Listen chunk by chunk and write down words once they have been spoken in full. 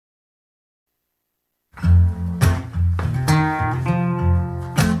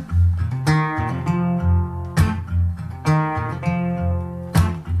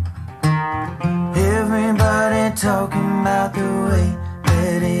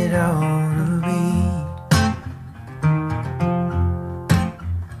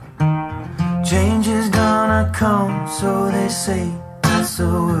so they say, that's the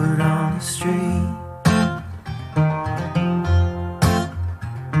word on the street.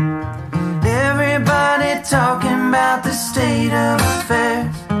 Everybody talking about the state of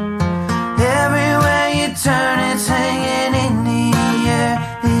affairs. Everywhere you turn, it's hanging in the air.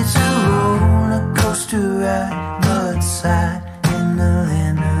 It's a roller coaster ride, mud side in the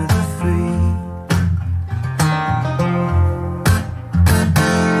land of the free.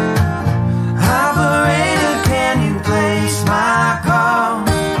 Operator, can you place my call?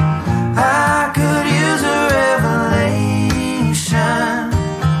 I could use a revelation.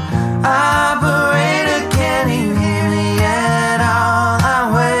 Operator, can you hear me at all? I'm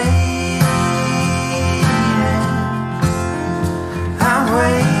waiting,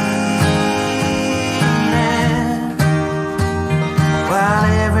 while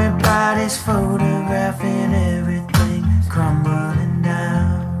everybody's photographing everything crumbling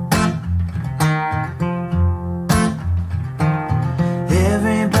down.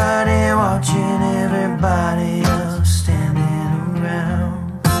 Everybody watching everybody else standing around.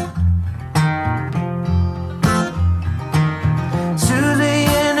 Susie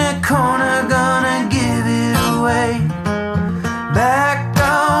in the corner gonna give it away.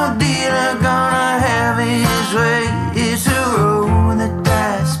 Backdoor dealer gonna have his way. It's a roll the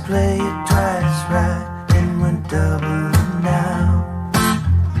dice, play it twice right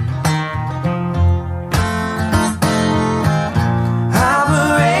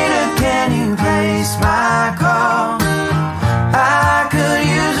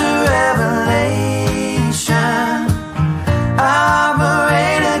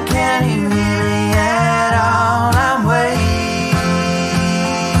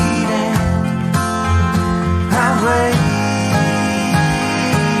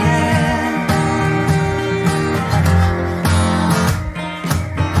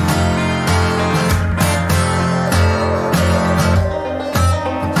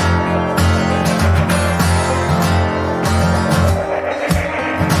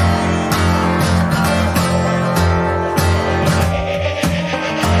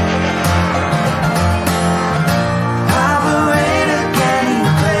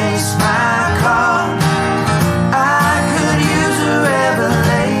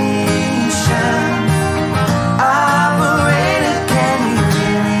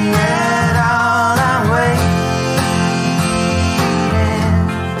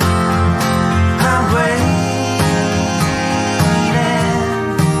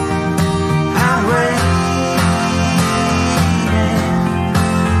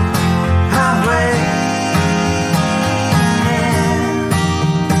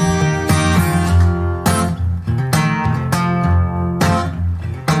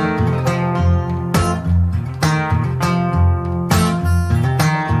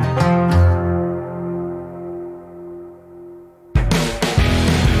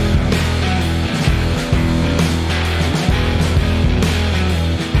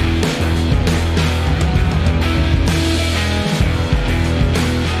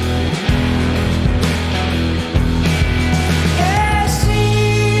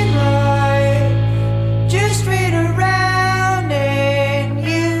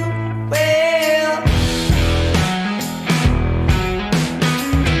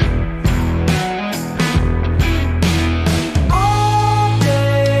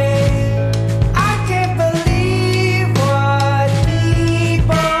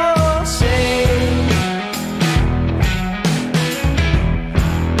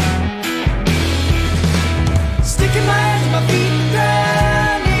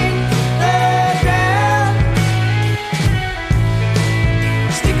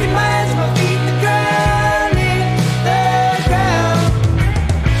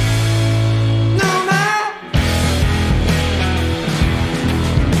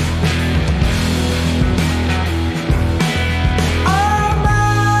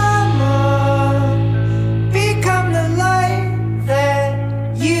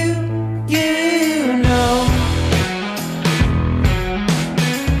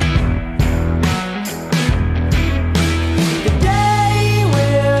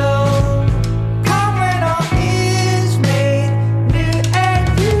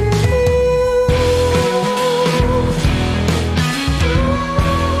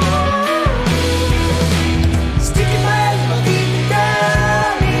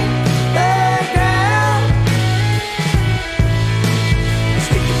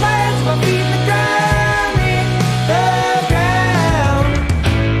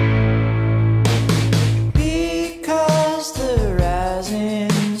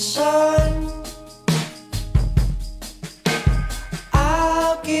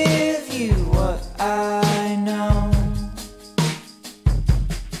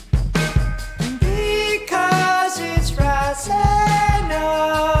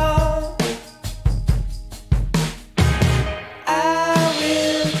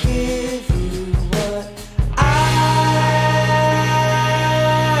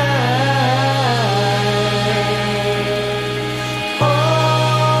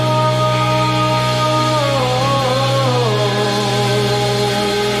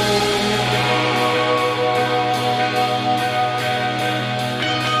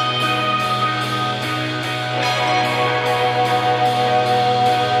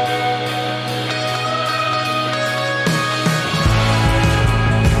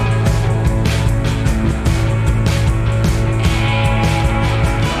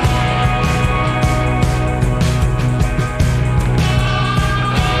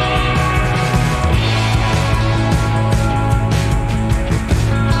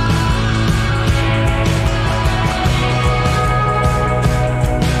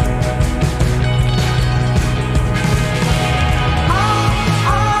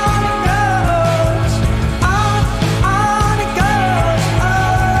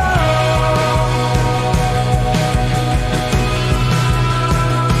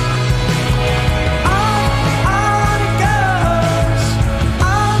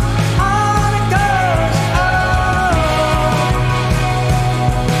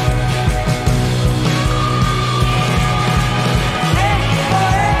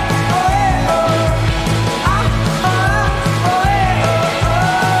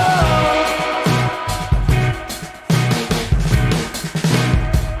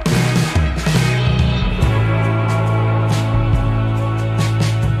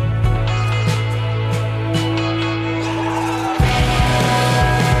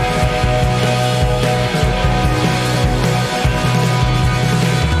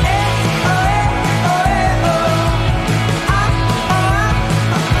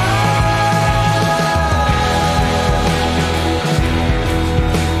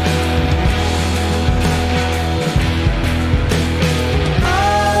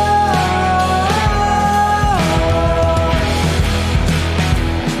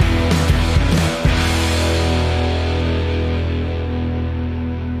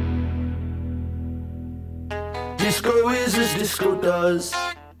Disco is as disco does.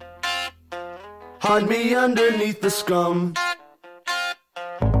 Hide me underneath the scum.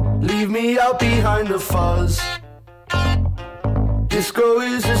 Leave me out behind the fuzz. Disco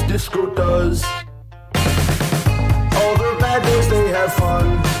is as disco does. All the bad days they have fun.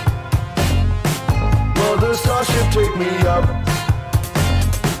 Well, the starship take me up.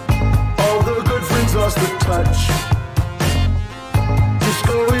 All the good friends lost the touch.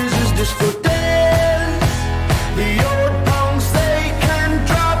 Disco is as disco does. The old punks, they can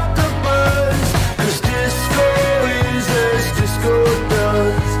drop the buzz. 'Cause disco is as disco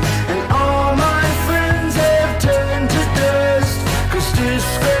does. And all my friends have turned to dust. 'Cause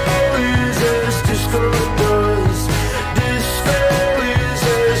disco is as disco does. Disco is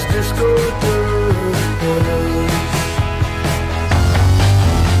as disco does.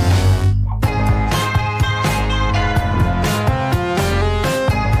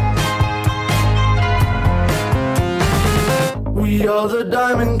 We are the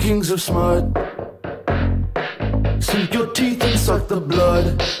diamond kings of smut. Sink your teeth and suck the blood.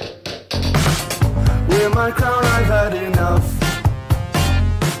 Wear my crown, I've had enough.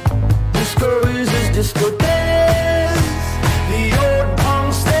 Disco is as disco dance. The old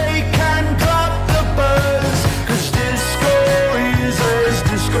punks, they can drop the buzz. 'Cause disco is as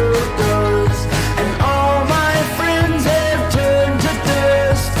disco does. And all my friends have turned to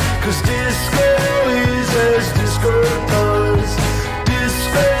dust. 'Cause disco is as disco does.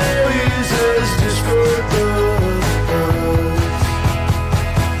 Disco is as disco does.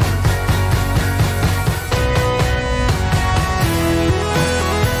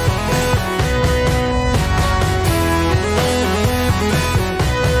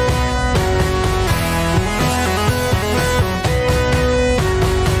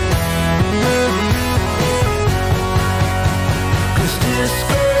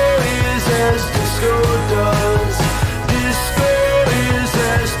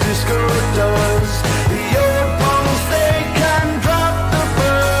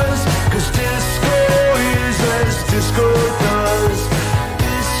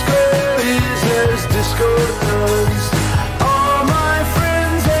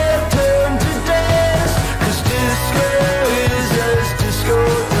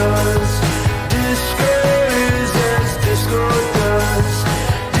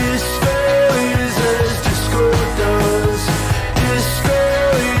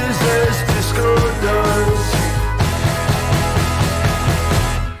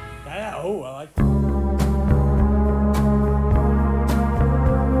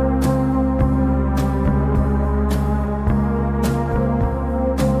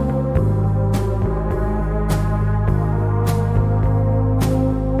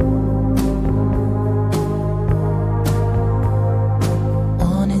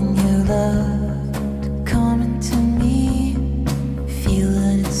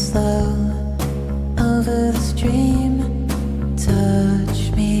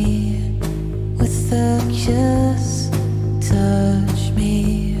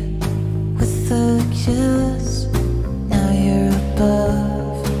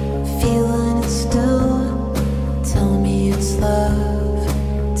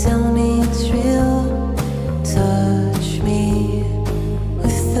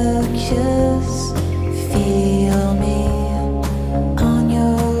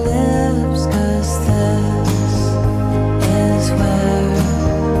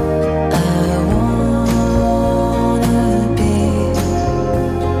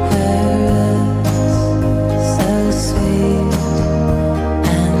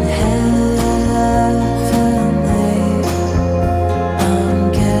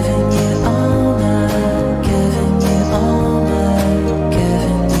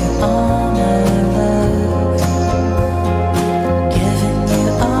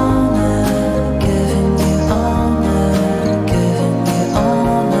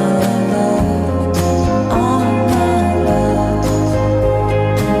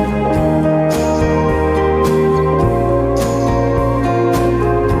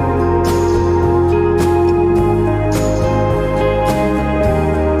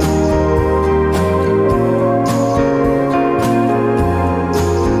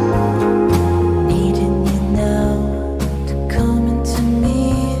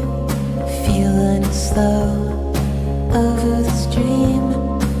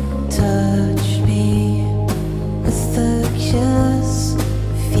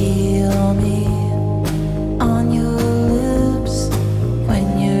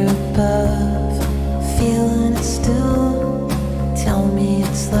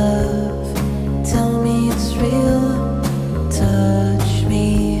 Touch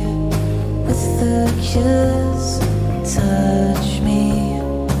me with the kiss.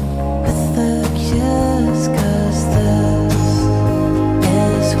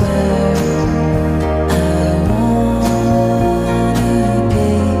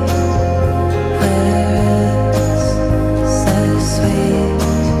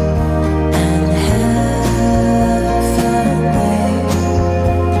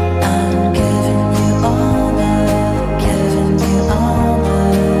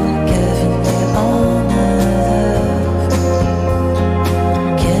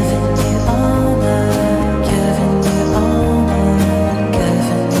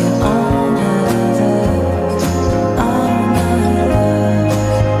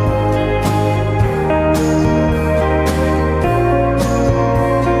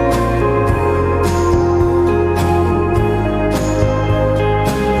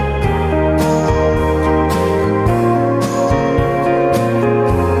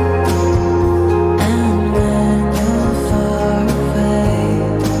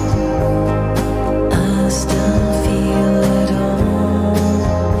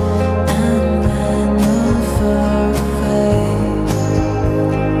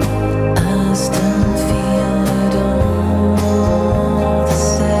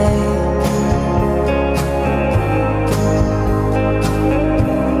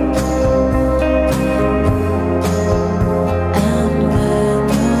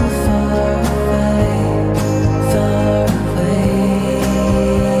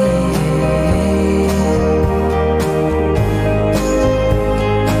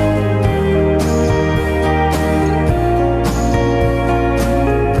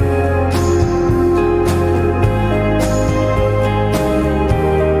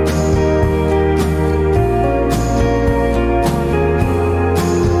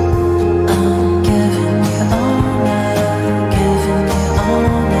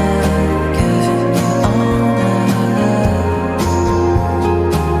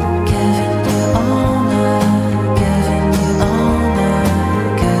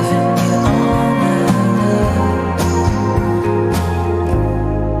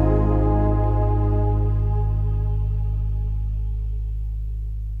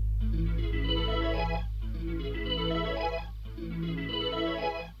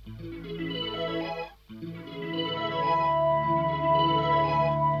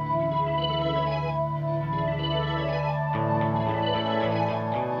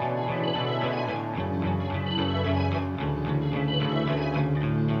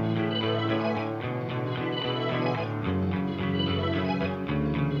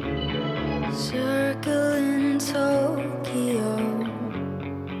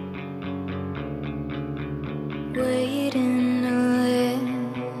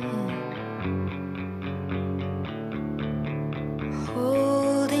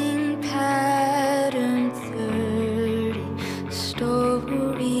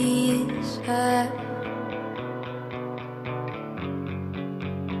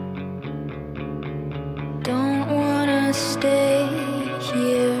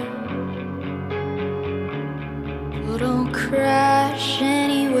 crash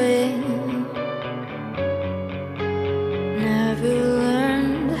anyway. Never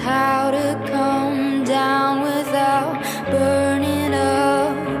learned how to come down without burning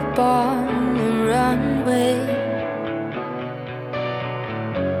up on the runway.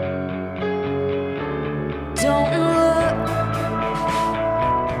 Don't look,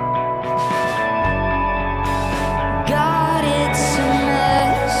 God, it's a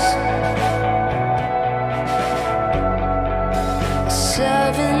mess.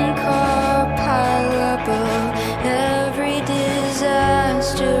 7-car pileup of every disastrous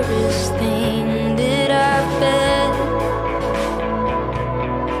thing that I've been.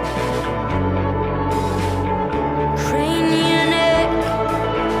 Crane your neck,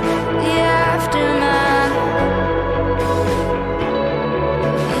 the aftermath,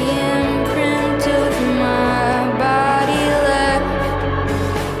 the imprint of my body left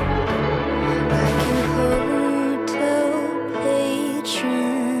like a hotel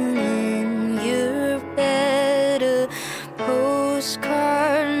patron in your bed, a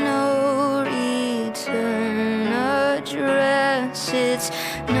postcard, no return address. It's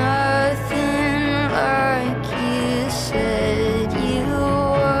nothing like you said you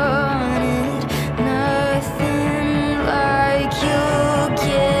wanted, nothing like you'll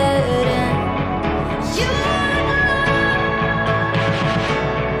get, and you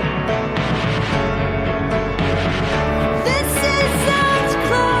this is as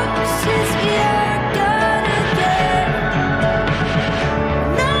close as you're gonna get.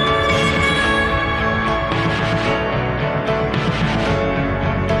 Not enough.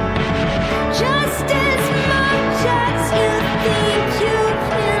 Just as much as you think you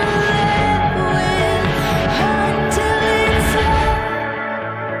can live with, until it's all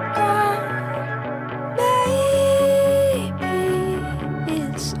gone. Baby,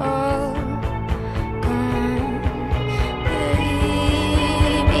 it's all gone. Baby.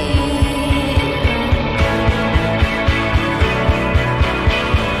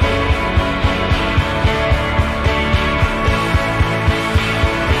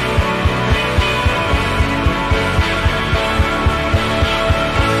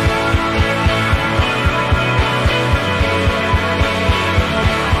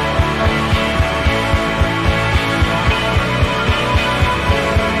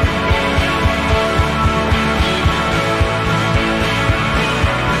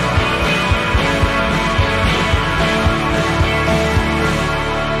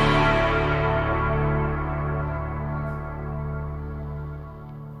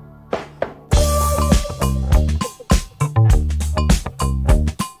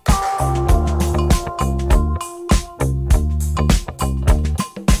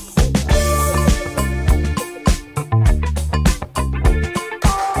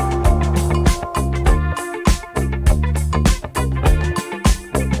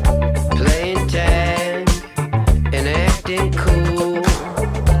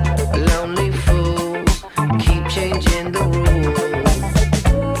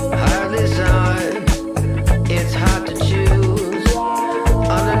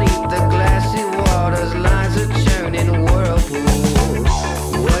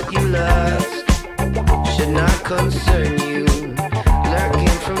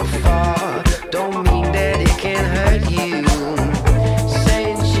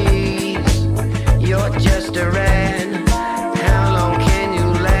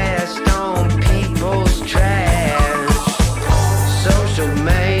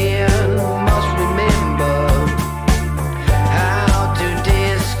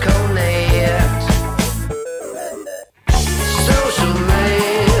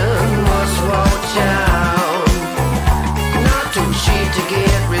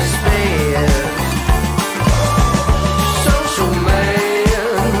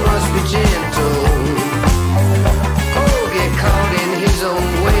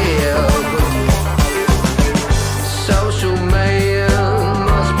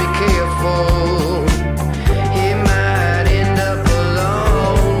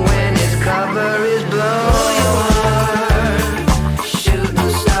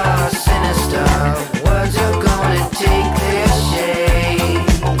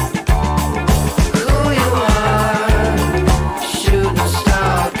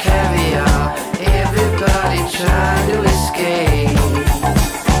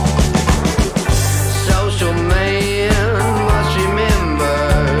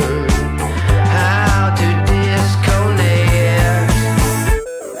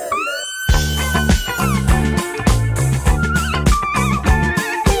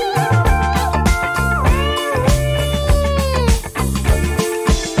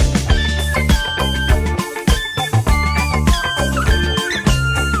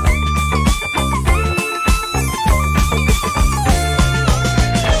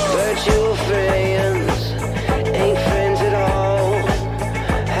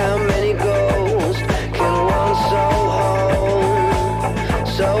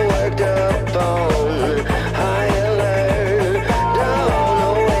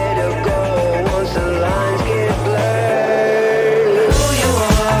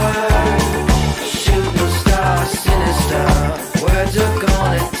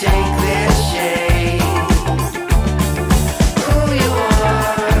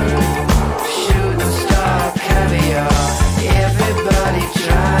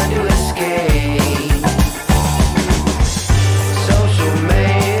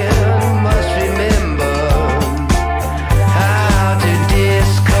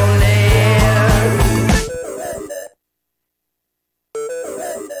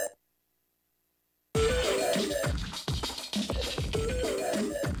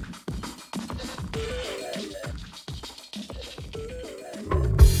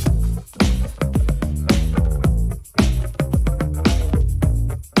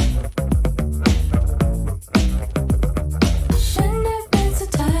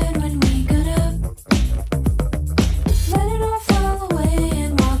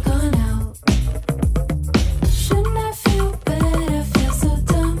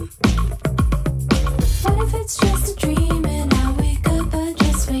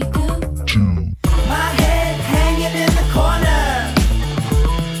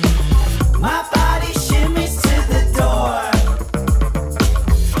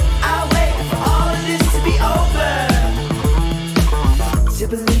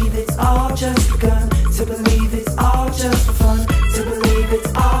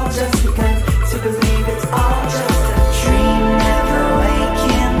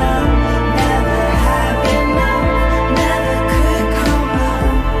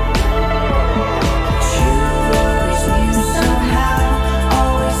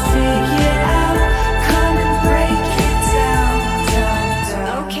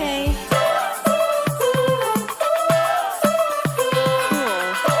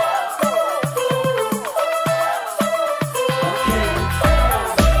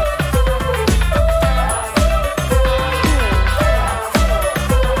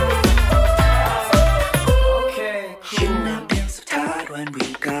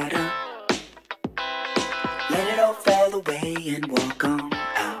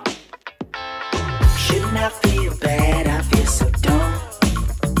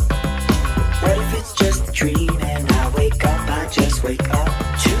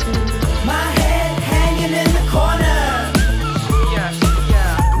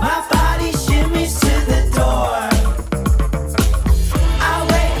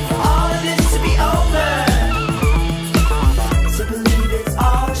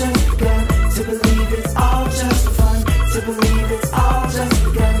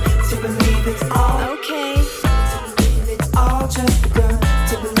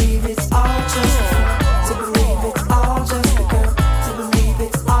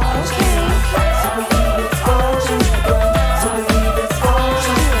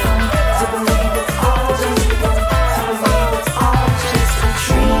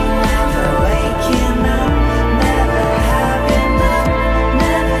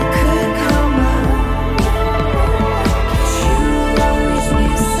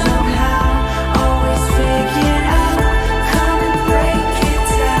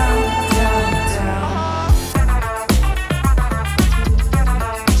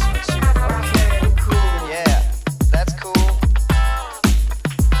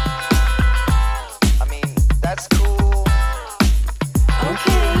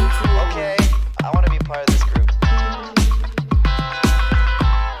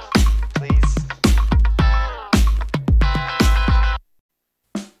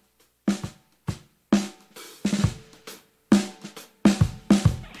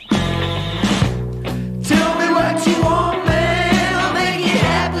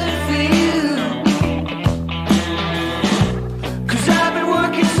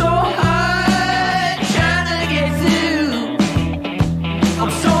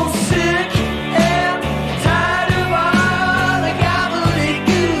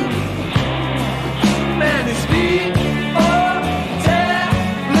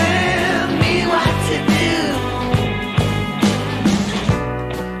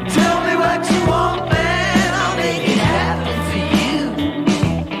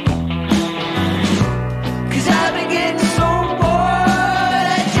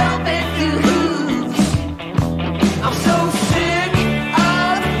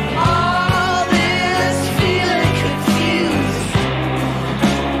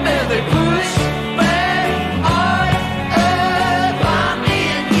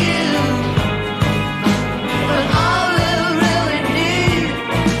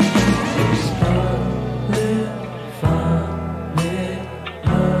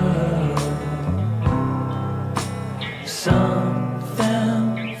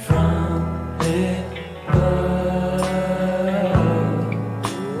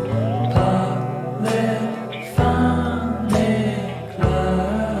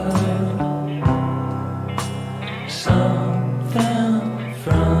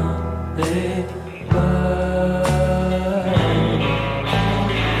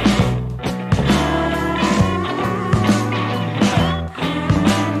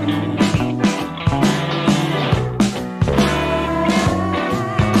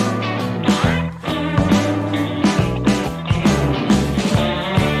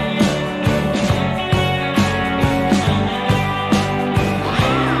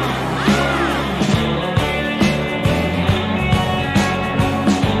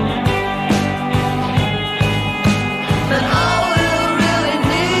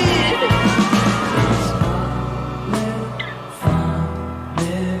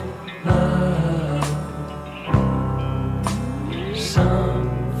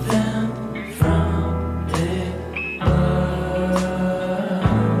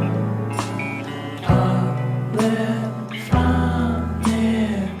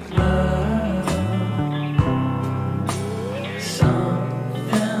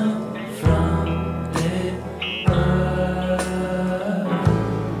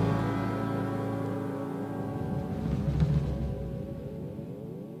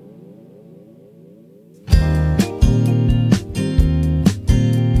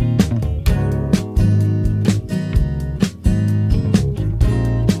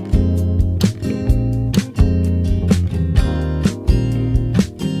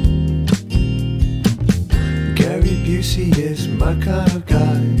 my kind of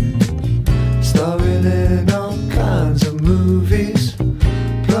guy. Starring in all kinds of movies,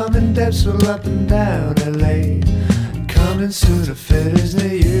 plumbing depths from up and down LA. Coming soon to finish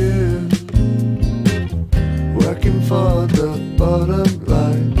near you, working for the bottom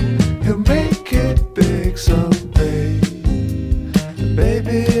line. He'll make it big someday.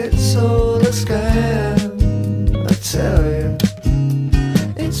 Baby, it's all a scam, I tell you.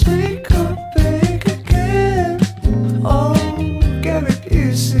 It's make or break again. Oh, Gary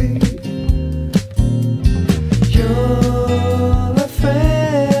Busey, you're a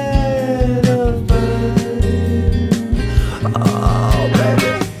friend of mine. Oh,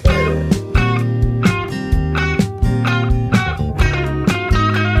 baby.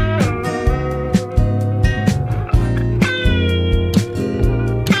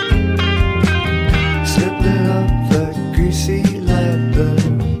 Slipping up the greasy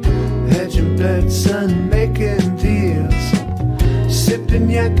lantern, hedging bets and making deals, sipping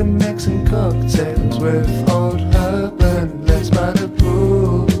yak and mixing cocktails with old herb and let's by the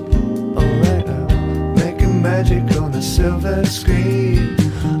pool. Alright now, making magic on a silver screen.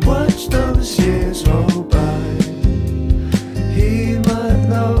 Watch those years roll by. He might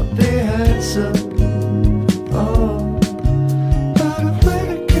not be handsome, oh, but I'm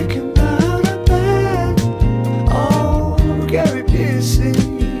ready to kick him out of bed. Oh, Gary Busey,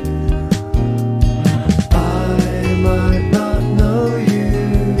 I might not know you,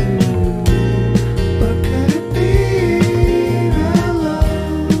 but could it be real love?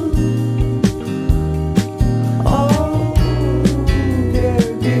 Oh,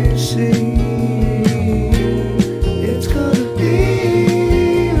 Gary Busey, it's gonna be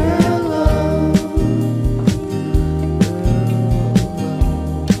real love.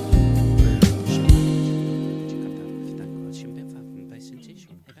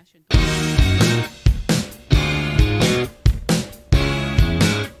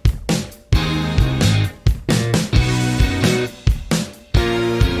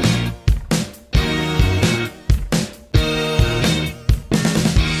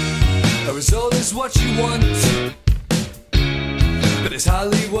 A result is what you want, but it's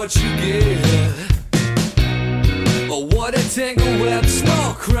hardly what you get. Oh, what a tangle web,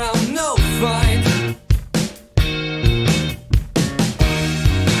 small crown, no find.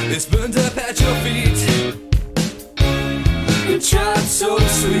 It's burned up at your feet, you tried so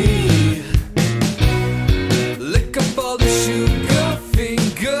sweet. Lick up all the sugar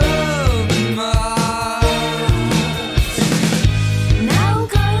finger marks. Now I'm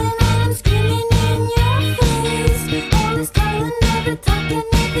calling and I'm screaming in your face. Always calling, never talking,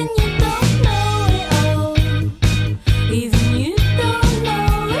 even you don't know it all. Even you don't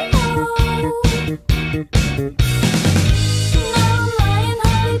know it all. Now I'm lying,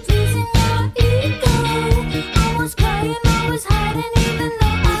 hardly pleasing your ego. Almost crying, always hiding, even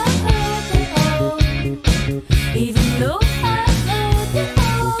though I've heard it all. Even though I've heard it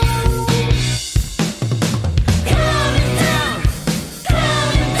all. Coming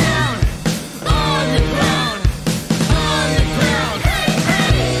down on the ground, hey,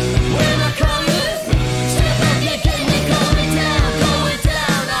 hey. When I call you, step up your game, you're going down.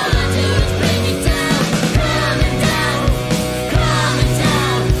 All I do is bring you down. Coming down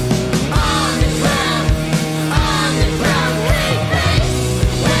on the ground, hey, hey.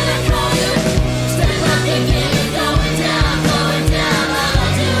 When I call you, step up your game, you're going down. All I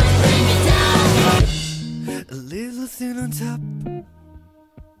do is bring you down. A little thin on top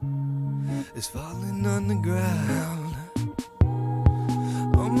is falling on the ground.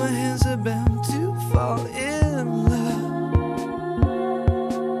 All my hands are bound to fall in love.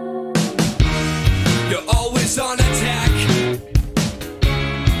 You're always on attack,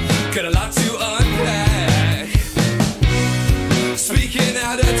 got a lot to unpack. Speaking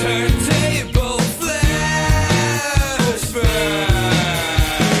out of turntable flashback.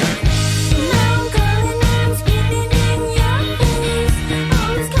 Now I'm calling and I'm screaming in your face.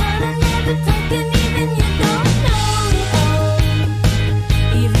 Always calling, never talking, even you don't know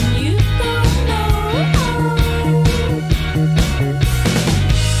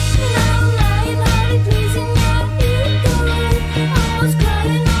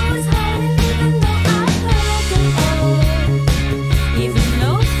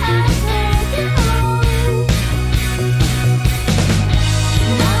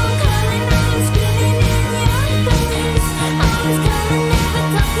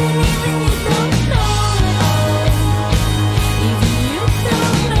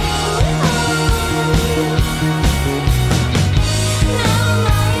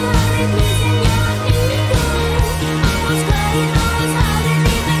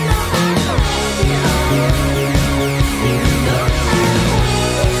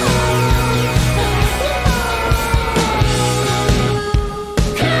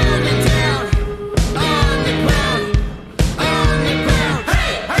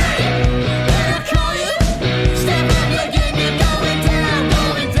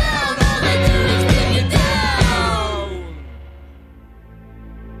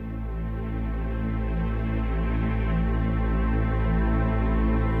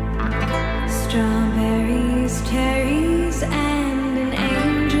Strawberries, cherries, and an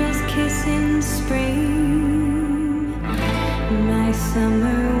angel's kiss in spring. My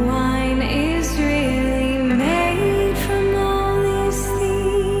summer wine is really made from all these things.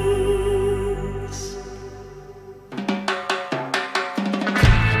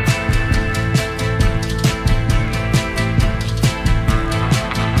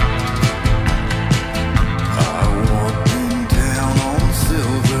 Walking down on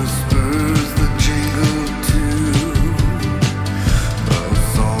silver spurs that jingle too. A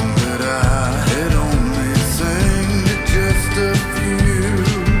song that I had only sang to just a few.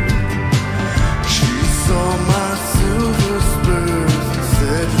 She saw my silver spurs and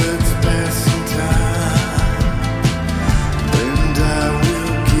said, "Let's pass some time, and I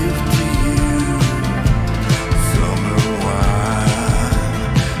will give to you summer wine."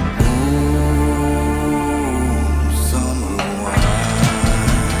 Oh, summer wine.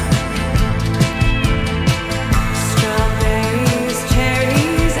 Strawberries,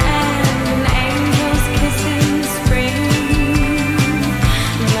 cherries, and an angel's kiss in spring.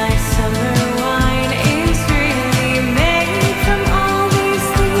 My summer wine is really made from all these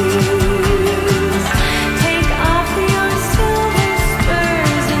things. Take off your silver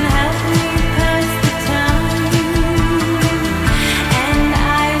spurs and help me pass the time, and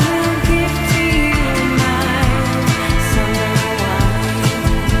I will give to you my summer wine.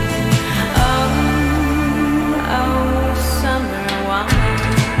 Oh, summer wine.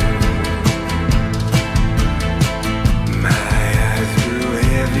 My eyes grew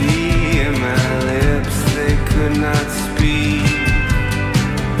heavy and my lips, they could not speak.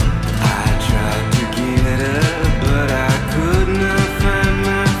 I tried to get up, but I could not find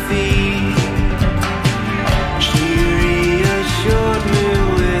my feet. She reassured me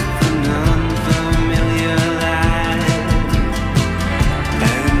with an unfamiliar light,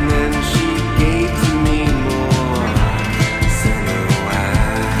 and then she gave to me more summer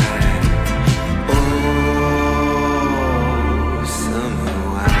wine. Oh, summer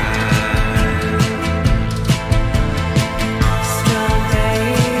wine.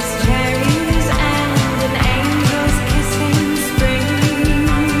 Strawberries, cherries, and an angel's kiss in spring.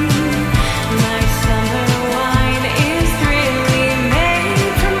 My summer wine is really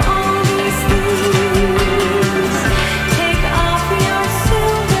made from all these things. Take off your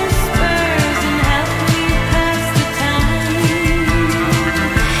silver spurs and help me pass the time,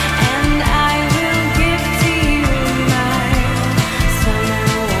 and I will give to you my summer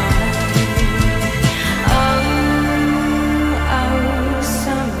wine. Oh,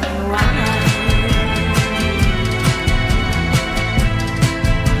 summer wine.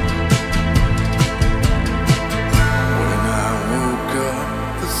 When I woke up,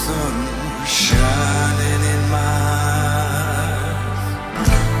 the sun was shining in my eyes.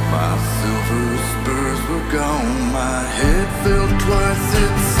 My silver spurs were gone, my head felt twice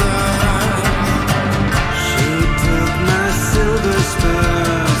its size. She took my silver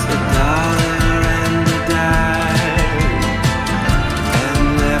spurs, a dollar and a dime, and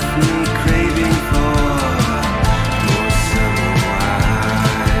left me craving for more summer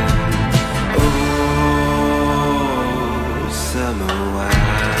wine. Oh, summer wine.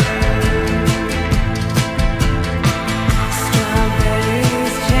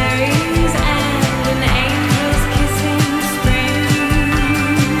 Strawberries, cherries, and an angel's kiss in spring.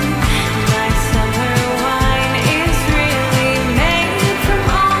 My summer wine is really made from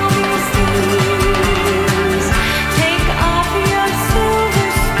all these things. Take off your silver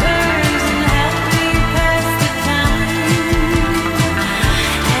spurs and help me pass the time,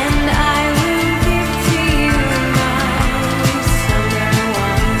 and I will give to you my summer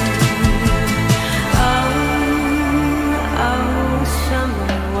wine. Oh,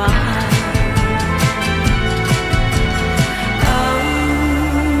 summer wine.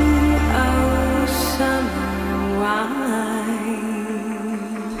 Oh, summer wine.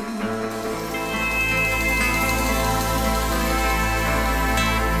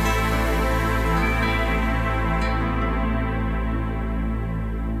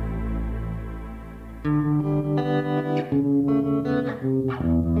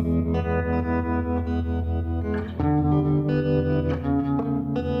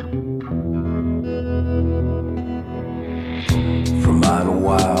 From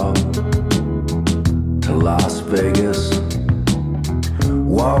Idlewild to Las Vegas,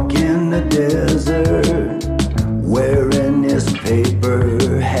 walk in the desert, wearing this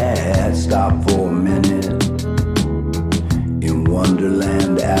paper hat. Stop for a minute in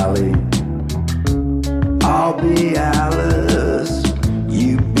Wonderland Alley. I'll be Alice,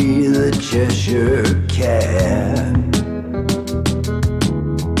 you be the Cheshire Cat.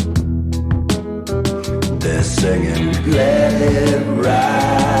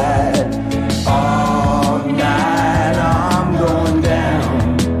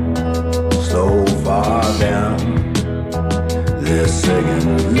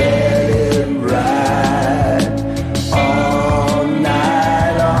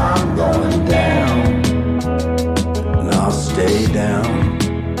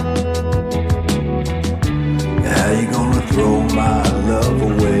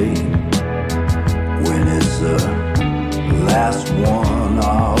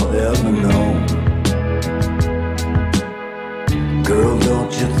 Girl,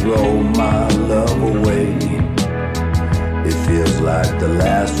 don't you throw my love away. It feels like the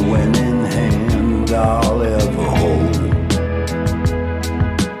last winning hand I'll ever hold.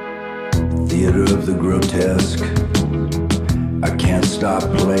 Theater of the grotesque, I can't stop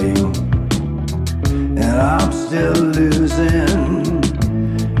playing, and I'm still losing.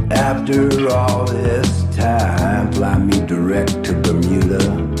 After all this time, fly me direct to Bermuda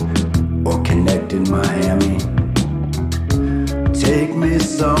or connect in Miami. Take me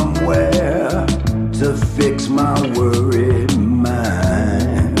somewhere to fix my worried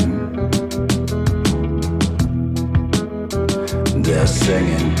mind. They're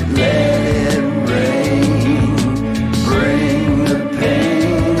singing, let it rain, bring the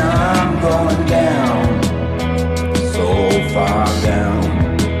pain. I'm going down, so far down.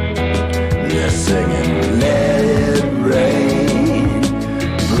 They're singing, let it rain,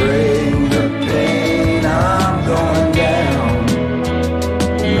 bring the pain. I'm going down,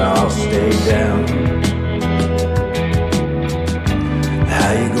 and I'll stay down.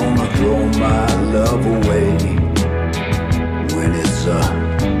 How you gonna throw my love away when it's the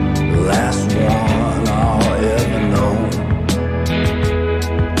last one I'll ever know?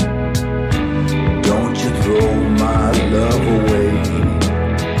 Don't you throw my love away.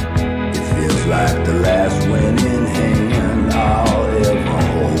 It feels like the last winning hand I'll ever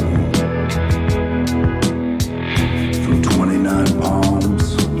hold. From 29 Palms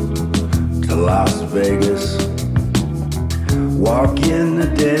to Las Vegas, walk in the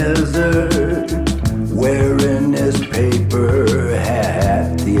desert wearing this paper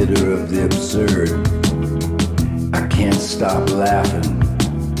hat. Theater of the absurd, I can't stop laughing.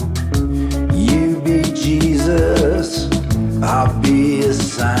 You be Jesus, I'll be a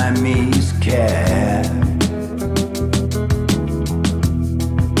Siamese cat.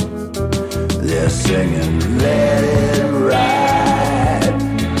 They're singing, let it ride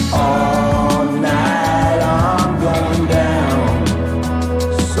all night. I'm going down,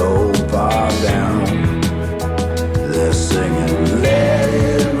 so far down. They're singing, let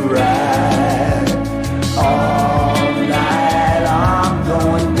it ride all night. I'm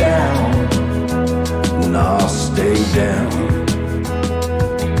going down, and I'll stay down.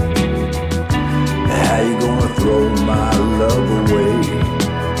 How you gonna throw my love away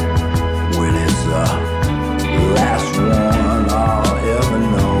when it's the last one I'll ever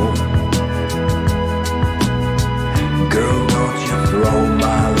know? Girl, don't you throw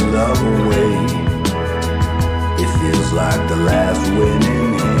my love away. It feels like the last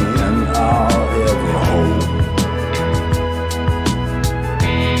winning hand I'll ever hold.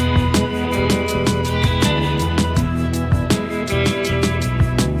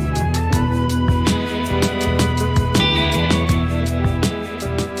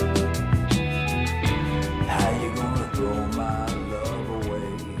 How you gonna throw my love away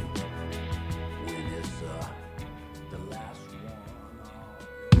when it's the last one I'll...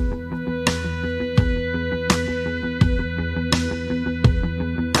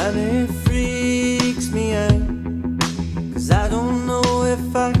 And it freaks me out, 'cause I don't know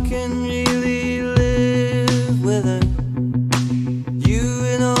if I can really live without you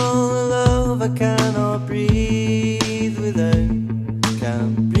and all the love I cannot breathe without.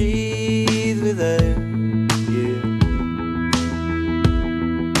 Can't breathe without you.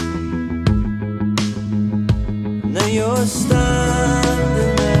 Now you're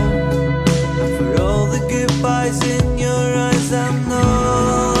standing there, and for all the goodbyes in your eyes I'm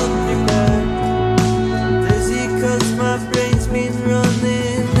not prepared. Dizzy 'cause my brain's been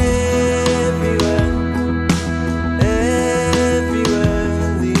running everywhere, everywhere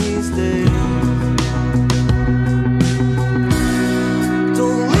these days.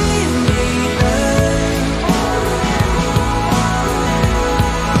 Don't leave me now,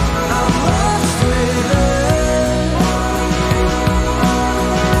 I'm lost without.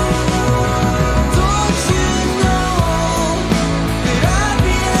 Don't you know that I'd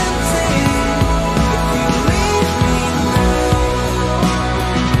be empty if you leave me now?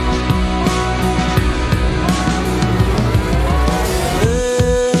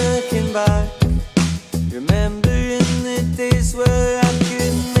 Looking back, remembering the days where I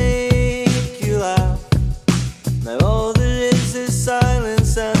could make you laugh. Now all there is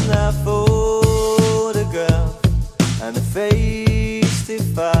silence and that photograph, and a face too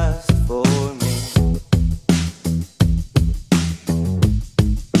fast for me.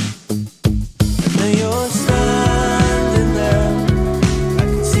 And now you're standing there, I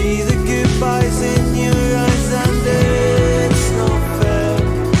can see the goodbyes in your eyes, and it's not fair.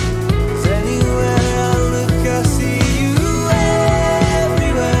 'Cause anywhere I look I see you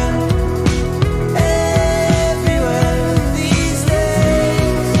everywhere, everywhere these days.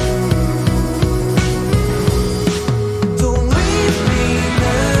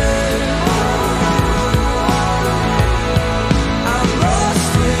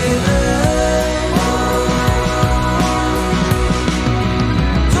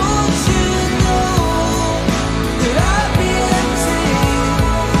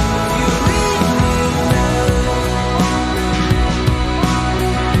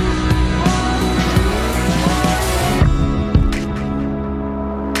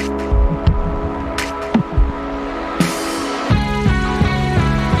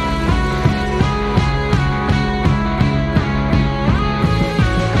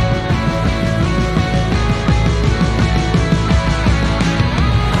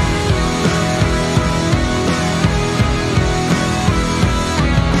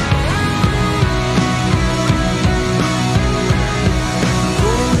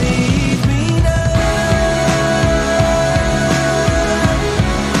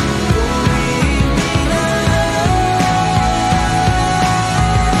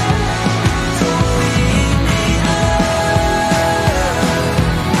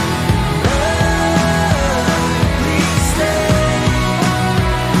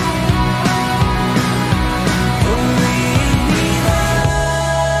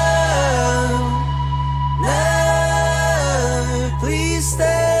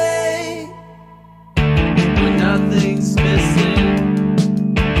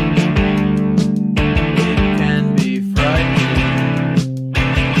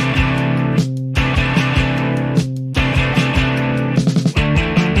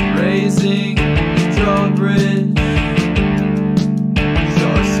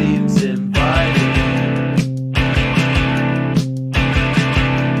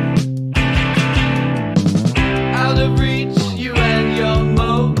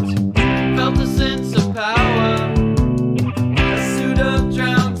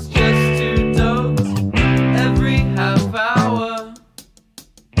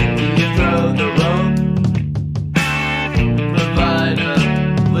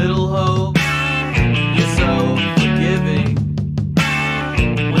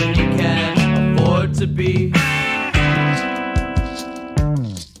 be.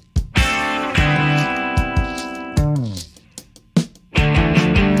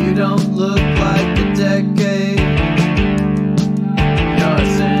 You don't look like a decade, you're a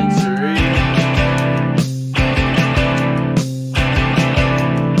century.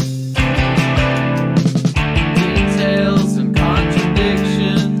 Details and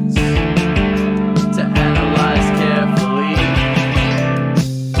contradictions to analyze carefully.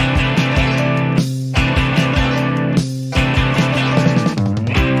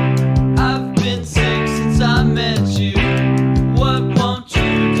 I've been sick since I met you. What won't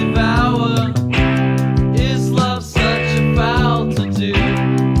you devour? Is love such a foul to do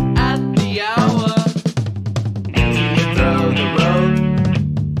at the hour? Do you throw the rope?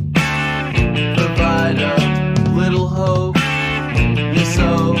 Provide a little hope. You're so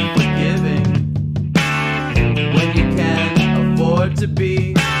forgiving when you can afford to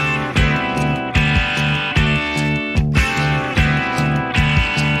be.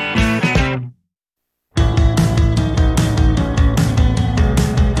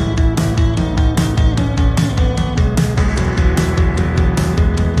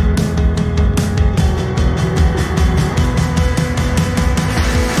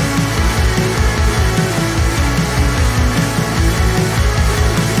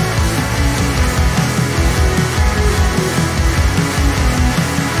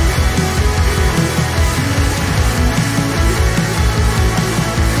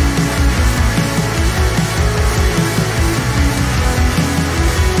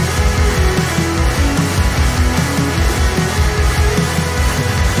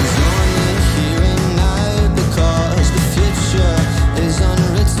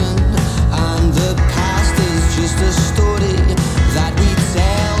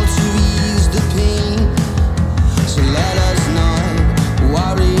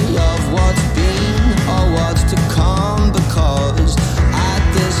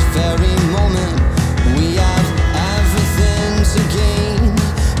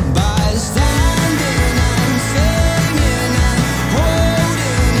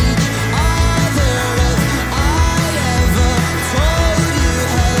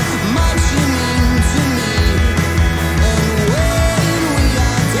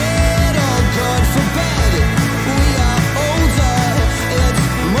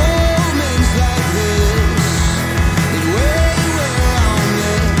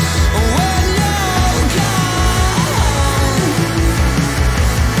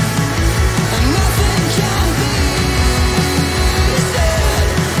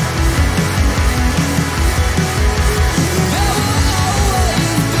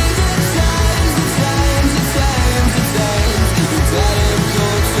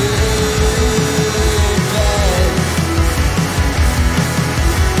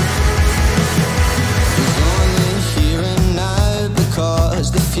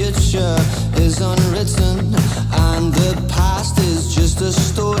 Is unwritten, and the past is just a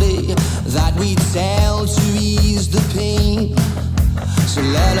story that we tell to ease the pain. So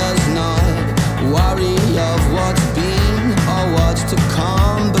let us not worry of what's been or what's to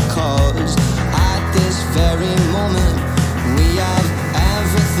come, because at this very moment we have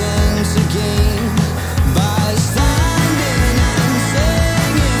everything to gain by standing and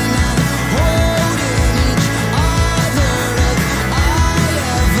singing and holding each other. If I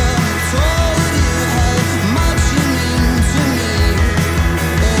ever told you how much you mean to me,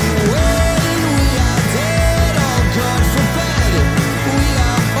 and when we are dead, oh God forbid, we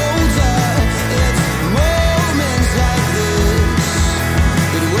are old.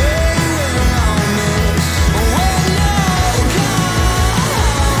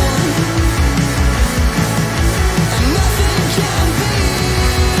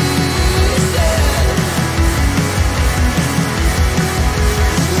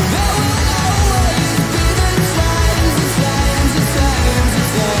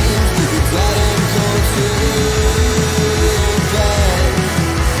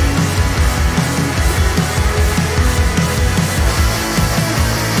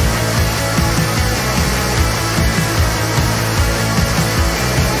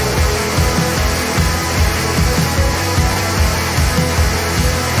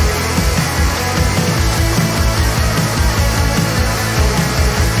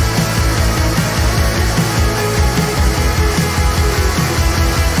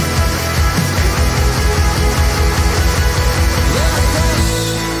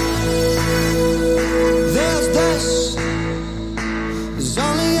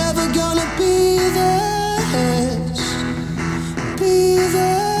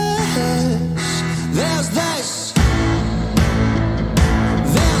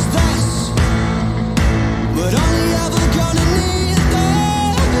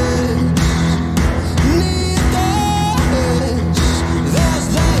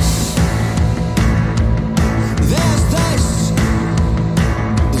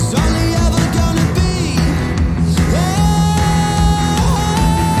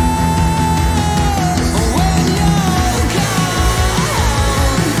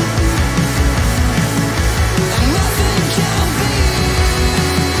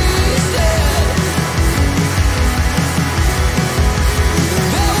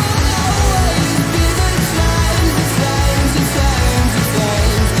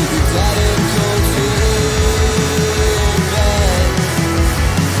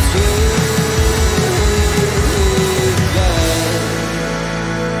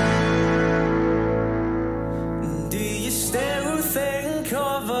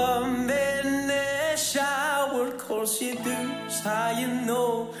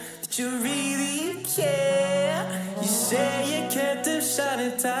 know that you really care. You say you kept them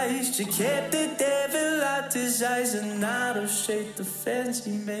sanitized, you kept the devil out his eyes, and I don't shake the fence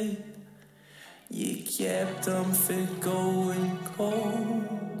he made. You kept them fit going cold.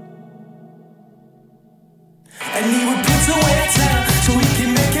 And he would put away a town so he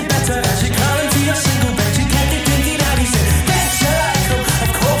can make it better. As you climb into your single bed, you kept it thinking out. He said, "That's your life,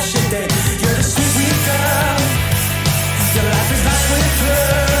 of course you did. You're the sweet girl. Your life is nice with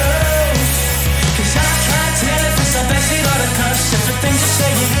clothes. 'Cause I can't tell if it's a blessing or a curse. If the things you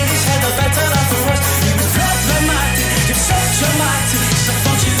say you in his head are better or for worse. He was problematic, you're so dramatic. So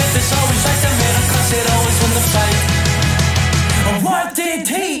don't you think there's always like the middle class, it always won the fight. And what did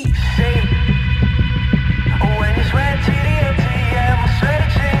he say? When you sweat to the ATM, I swear to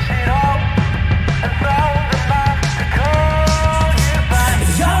change it all. And throw the back to call you back.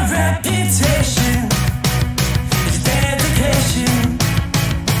 Your reputation is dedication.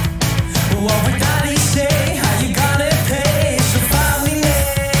 What would Daddy say? How you gonna pay? So family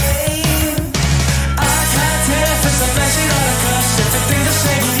name. I can't tell if it's a blessing or a curse. If the thing to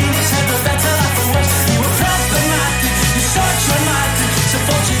say you in his head was better or for worse. You were problematic, you're so dramatic. So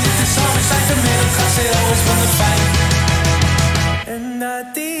fortunate it's always like the middle class, it always won the fight. And at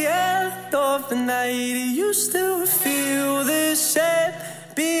the end of the night, you still feel the same.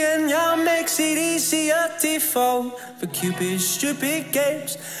 Being young makes it easier to fall for Cupid's stupid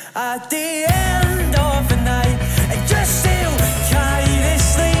games. At the end of the night, and you still can't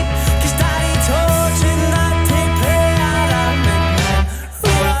sleep. 'Cause Daddy told you not to play out at midnight.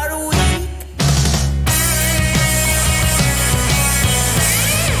 What a week.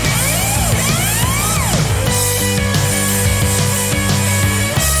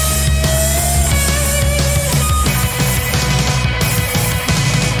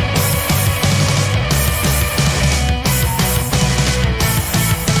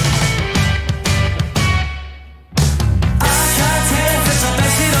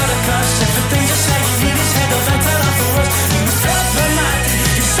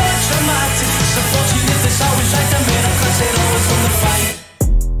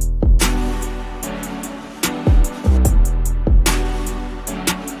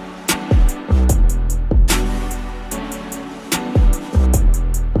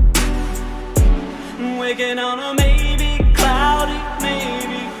 Waking on a maybe cloudy,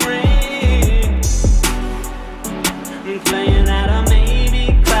 maybe rain. Playing at a maybe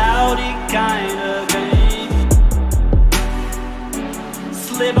cloudy kind of game.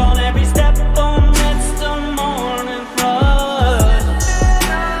 Slip on every step on it's the morning rush.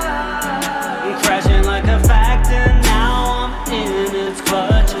 Crashing like a fact and now I'm in its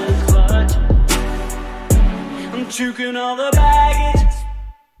clutches. I'm juking all the baggage.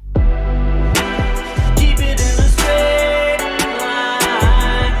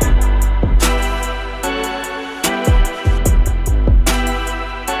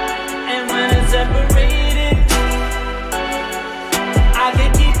 Separated, I can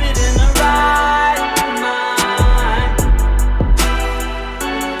keep it in the right mind.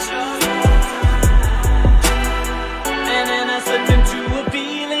 And then I slip into a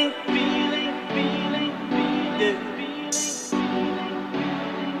feeling.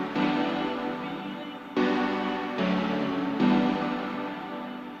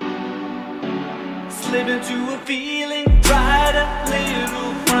 Slip into a feeling, right a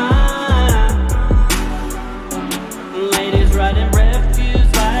little crime. Ladies riding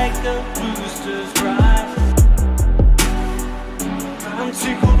refuse like a rooster's cry. I'm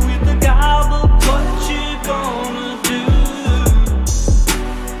tickled with the gobble, what you gonna do?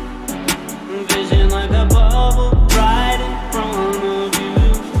 Vision like a bubble right in front of you.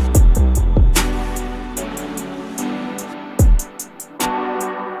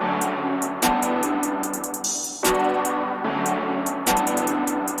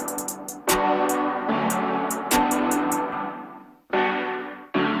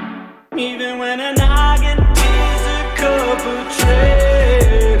 Even when a noggin is a cup of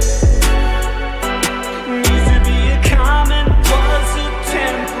trade, needs to be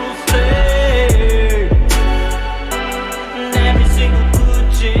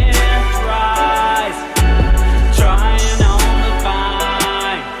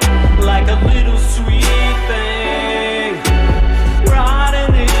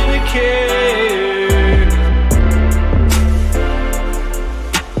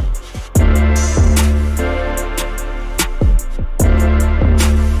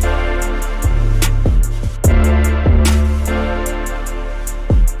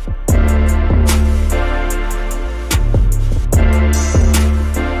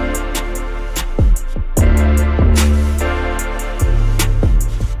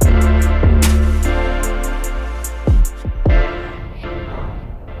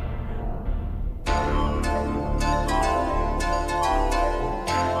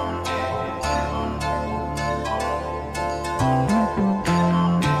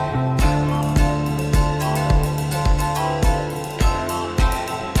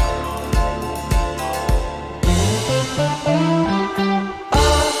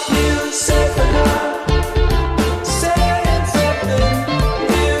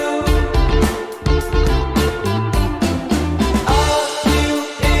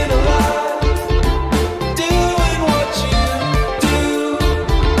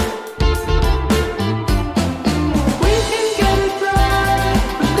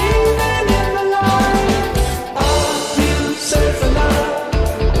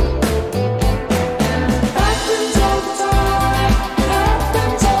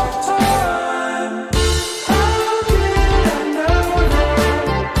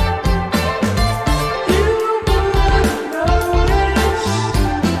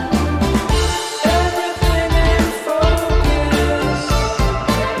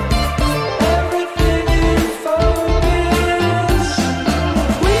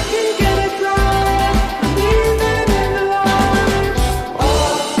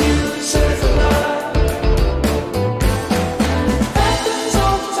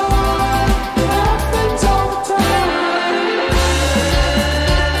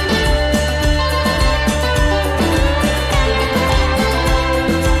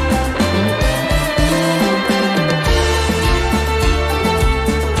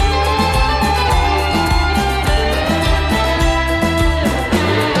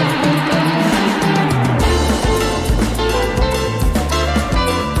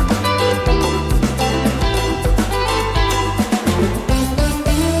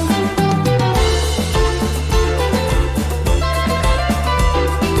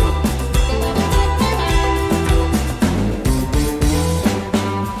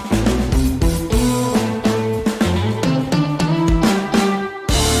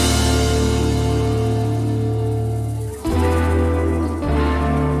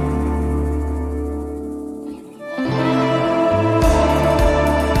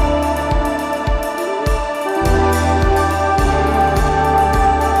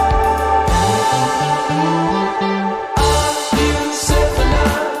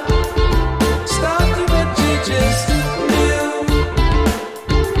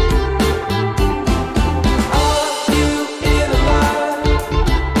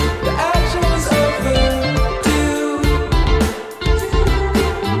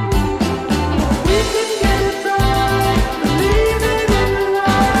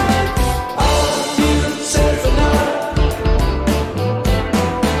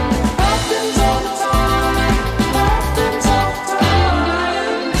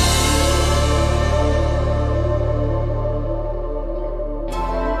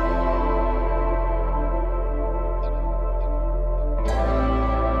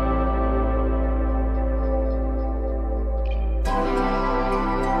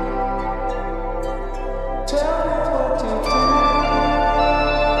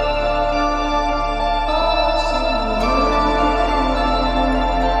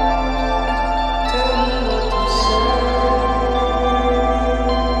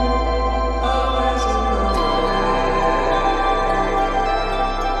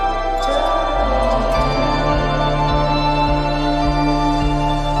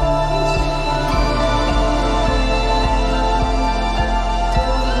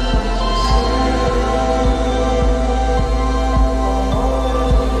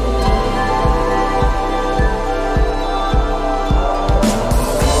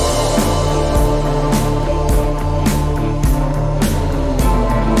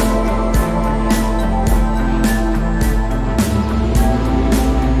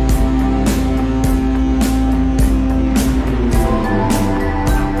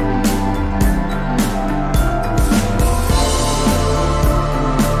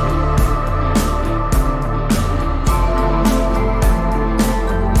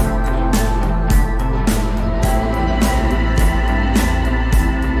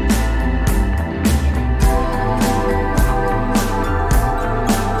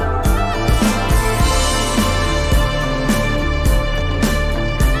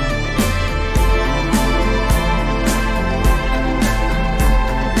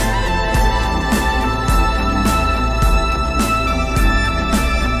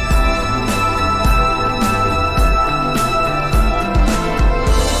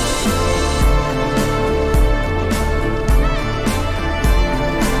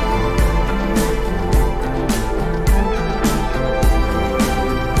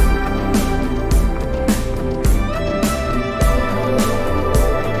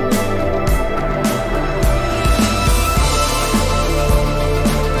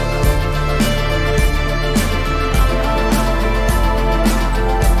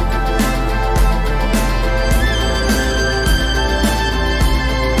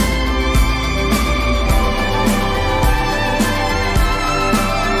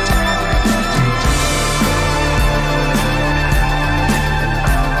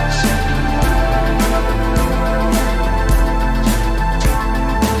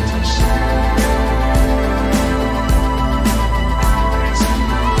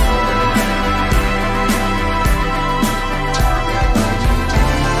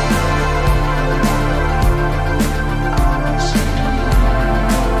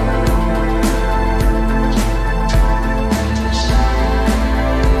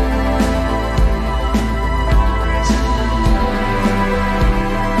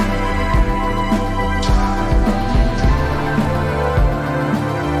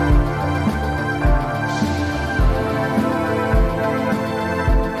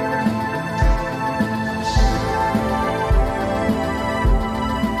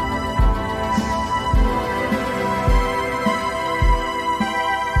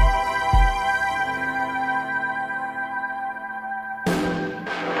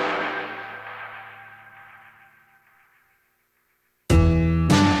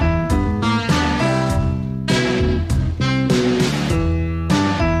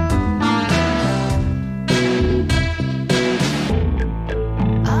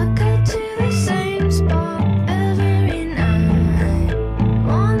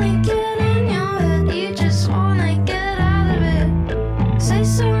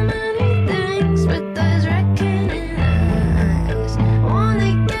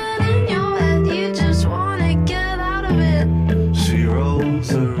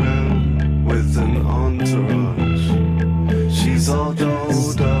goes around with an entourage. She's all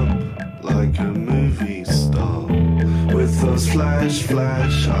dolled up like a movie star, with those flash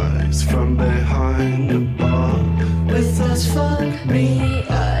eyes from behind the bar, with those fuck me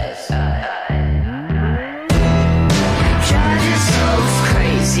eyes. Drive yourself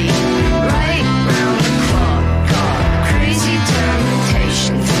crazy, right round the clock. Got crazy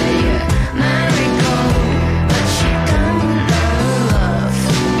temptation for you, marigold, but she don't know love.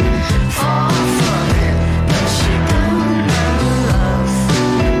 Far from it, but she don't know love.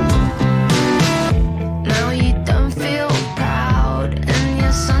 Now you don't feel proud in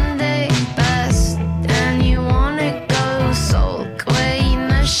your Sunday best, and you wanna go sulk where you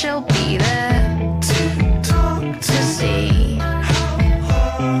know she'll be there to see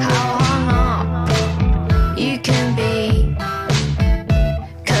how hung up you can be.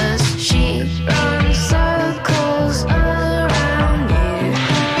 'Cause she runs circles around you.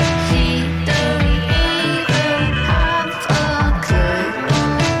 She don't even have a clue.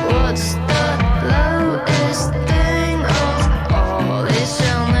 What's the lowest thing of all is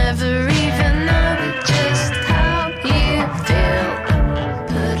she'll never even know just how you feel.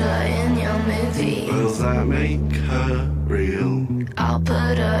 Put her in your movie. Will that make her real? I'll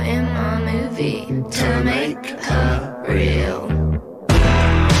put her in my movie to make her real.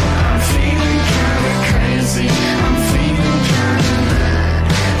 I'm feeling kinda crazy, I'm feeling kinda bad.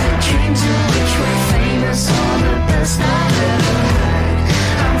 The dreams in which we're famous are the best I've ever had.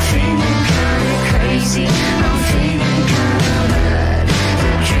 I'm feeling kinda crazy, I'm feeling kinda bad.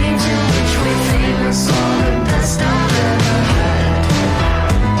 The dreams in which we're famous are the best I've ever had.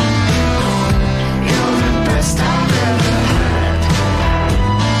 You're the best I've ever had.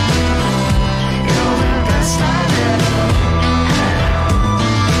 You're the best I've ever had.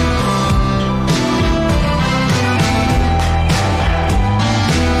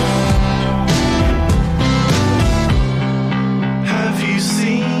 Have you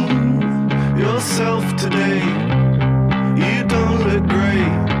seen yourself today? You don't look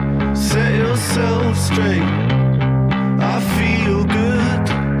great. Set yourself straight. I feel good,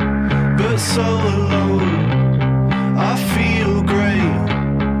 but so alone. I feel great.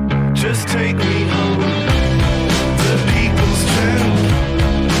 Just take me home. The people's champ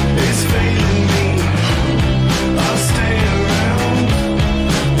is failing me. I'll stay around,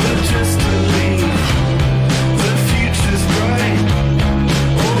 but just to leave. The future's bright,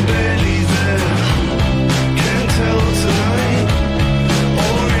 or barely there. Can't tell tonight,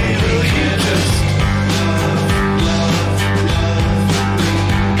 or really here. Just love, love, love me.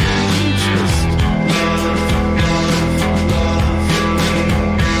 Can you just love, love, love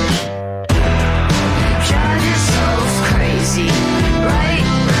me? Drive yourself crazy, right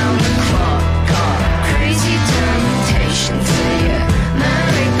round the clock. Got crazy temptation for you,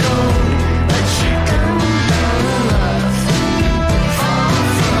 marigold, but she don't know love. Far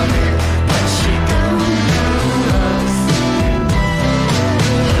from it, but she don't know love.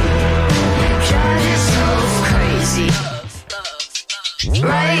 Drive yourself crazy,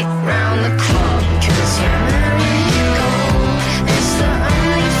 right round the clock. 'Cause you're marigold, it's the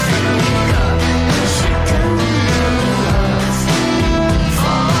only thing you got. But she don't know love.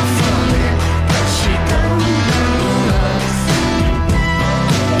 Far from it, but she don't know love.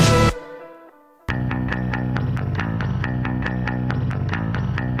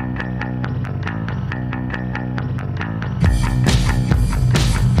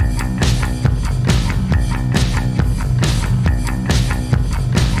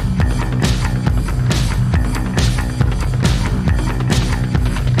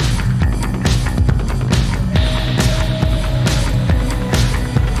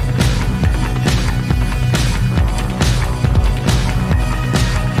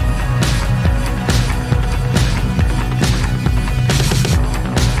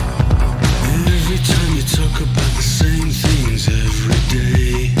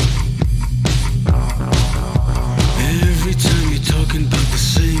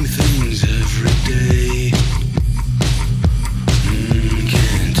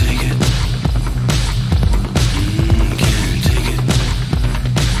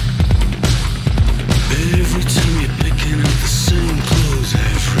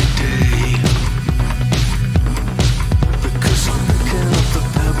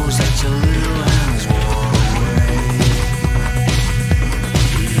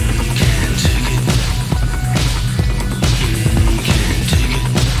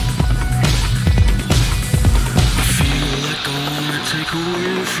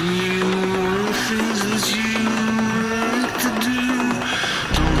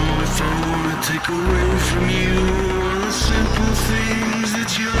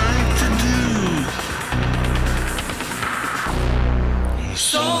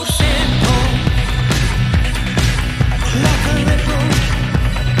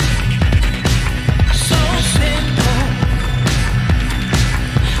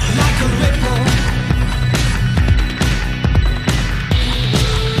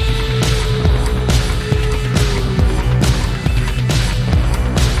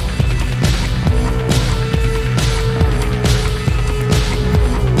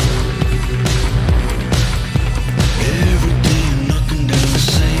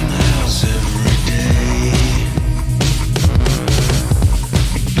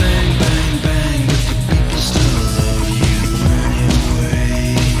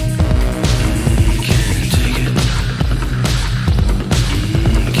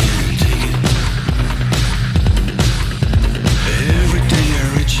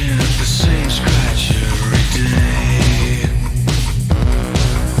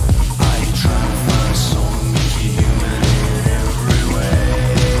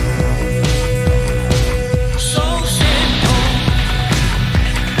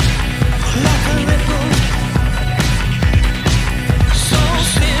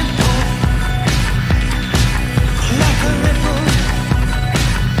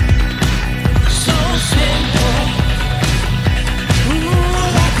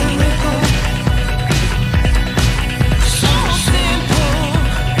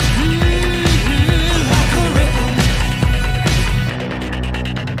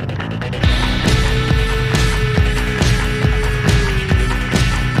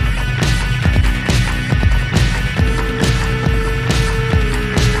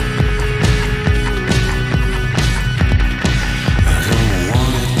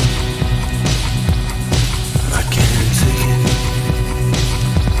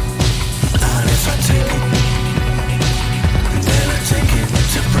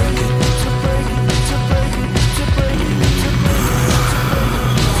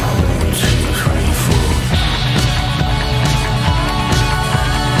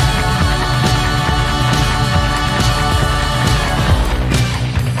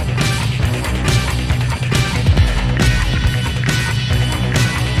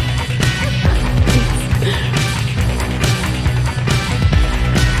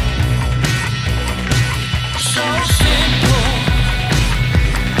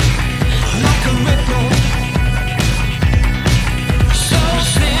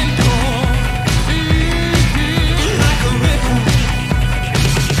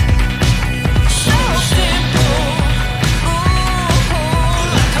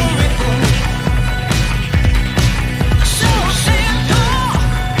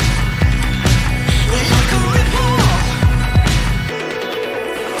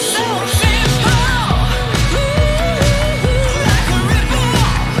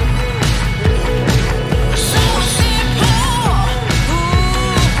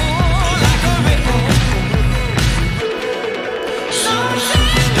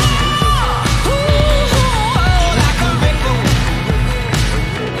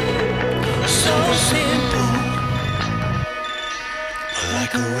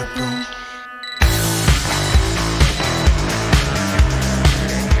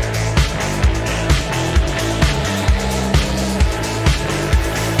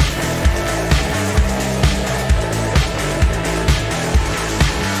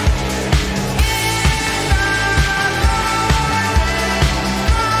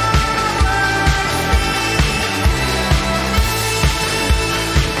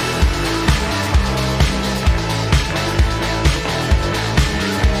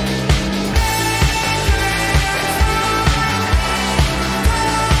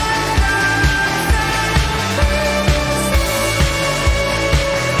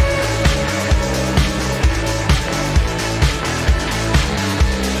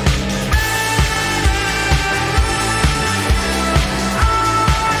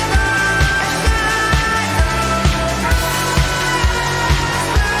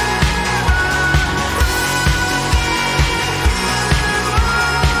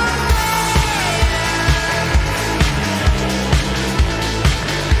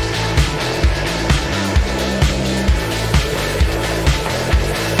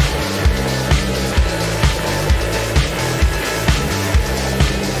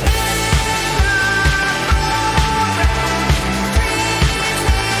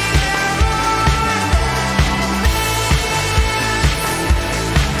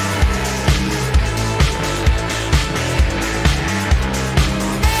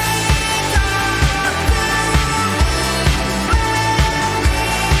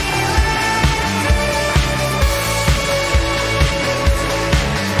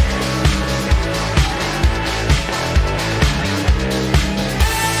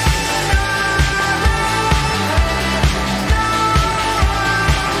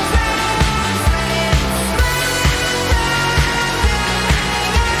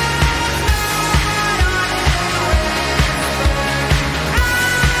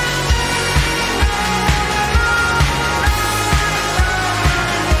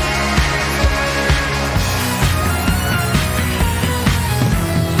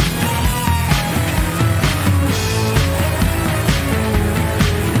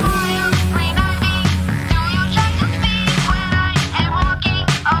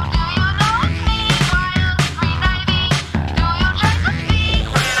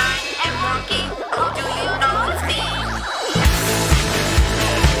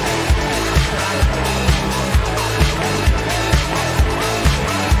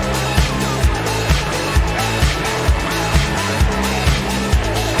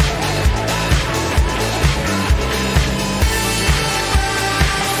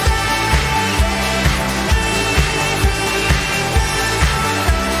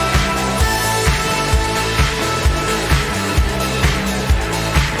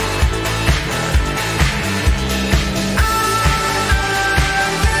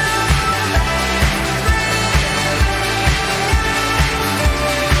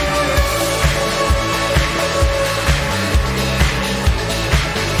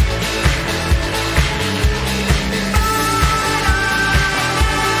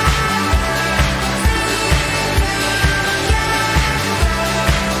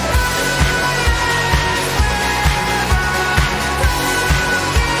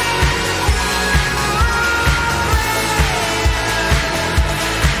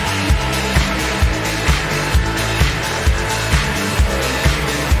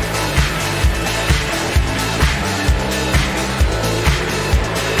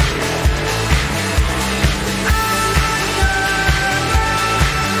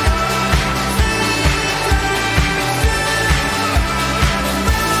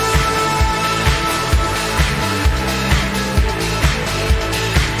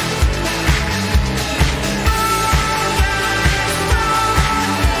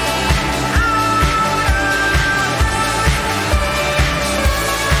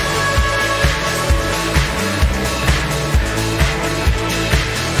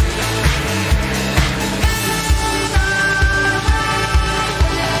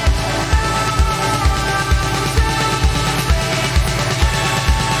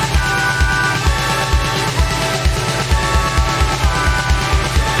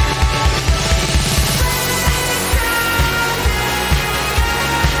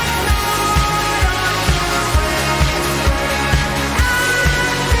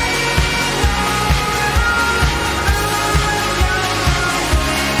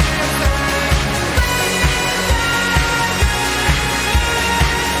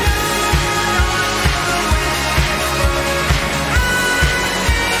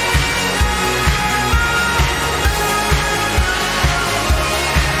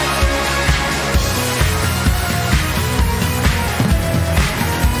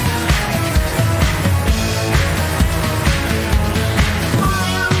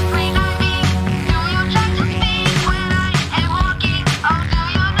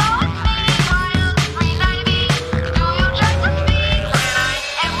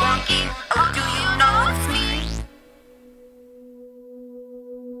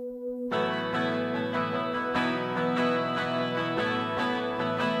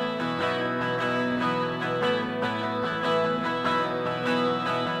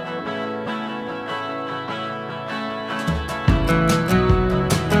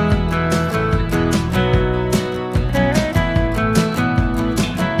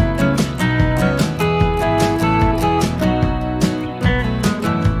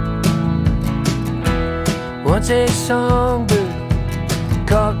 a songbird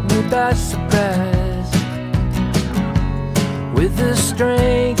caught me by surprise with the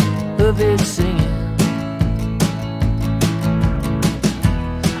strength of its singing.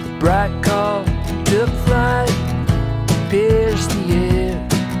 A bright call took flight, pierced the air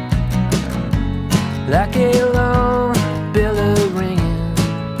like a long bell ringing.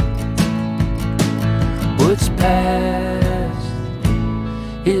 What's past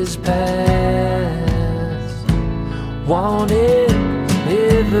is past, won't it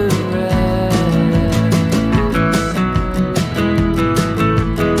ever rest?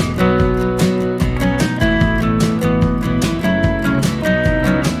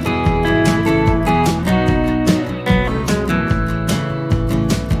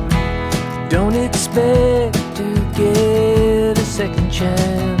 Don't expect to get a second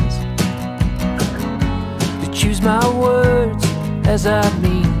chance to choose my words as I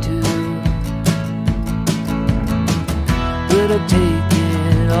mean to, but I take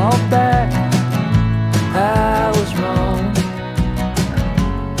it all back. I was wrong.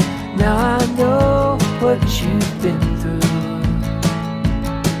 Now I know what you've been through.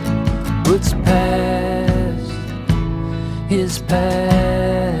 What's past is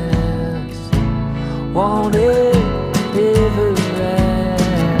past, won't it ever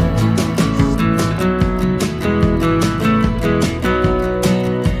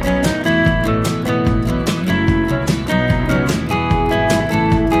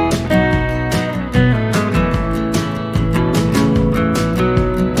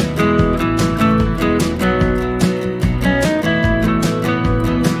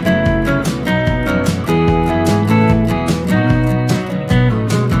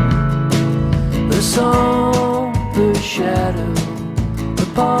somber shadow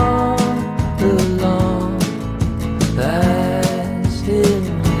upon the lawn lies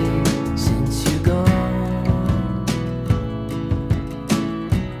hidden me since you're gone.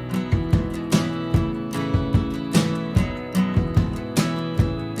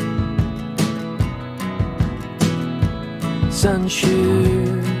 Sun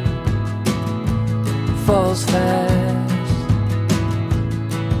sure falls fast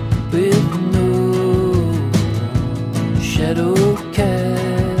with no shadow cast.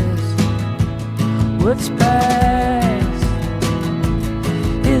 What's past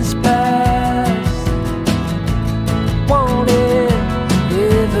is past, won't it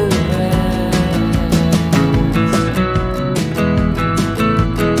ever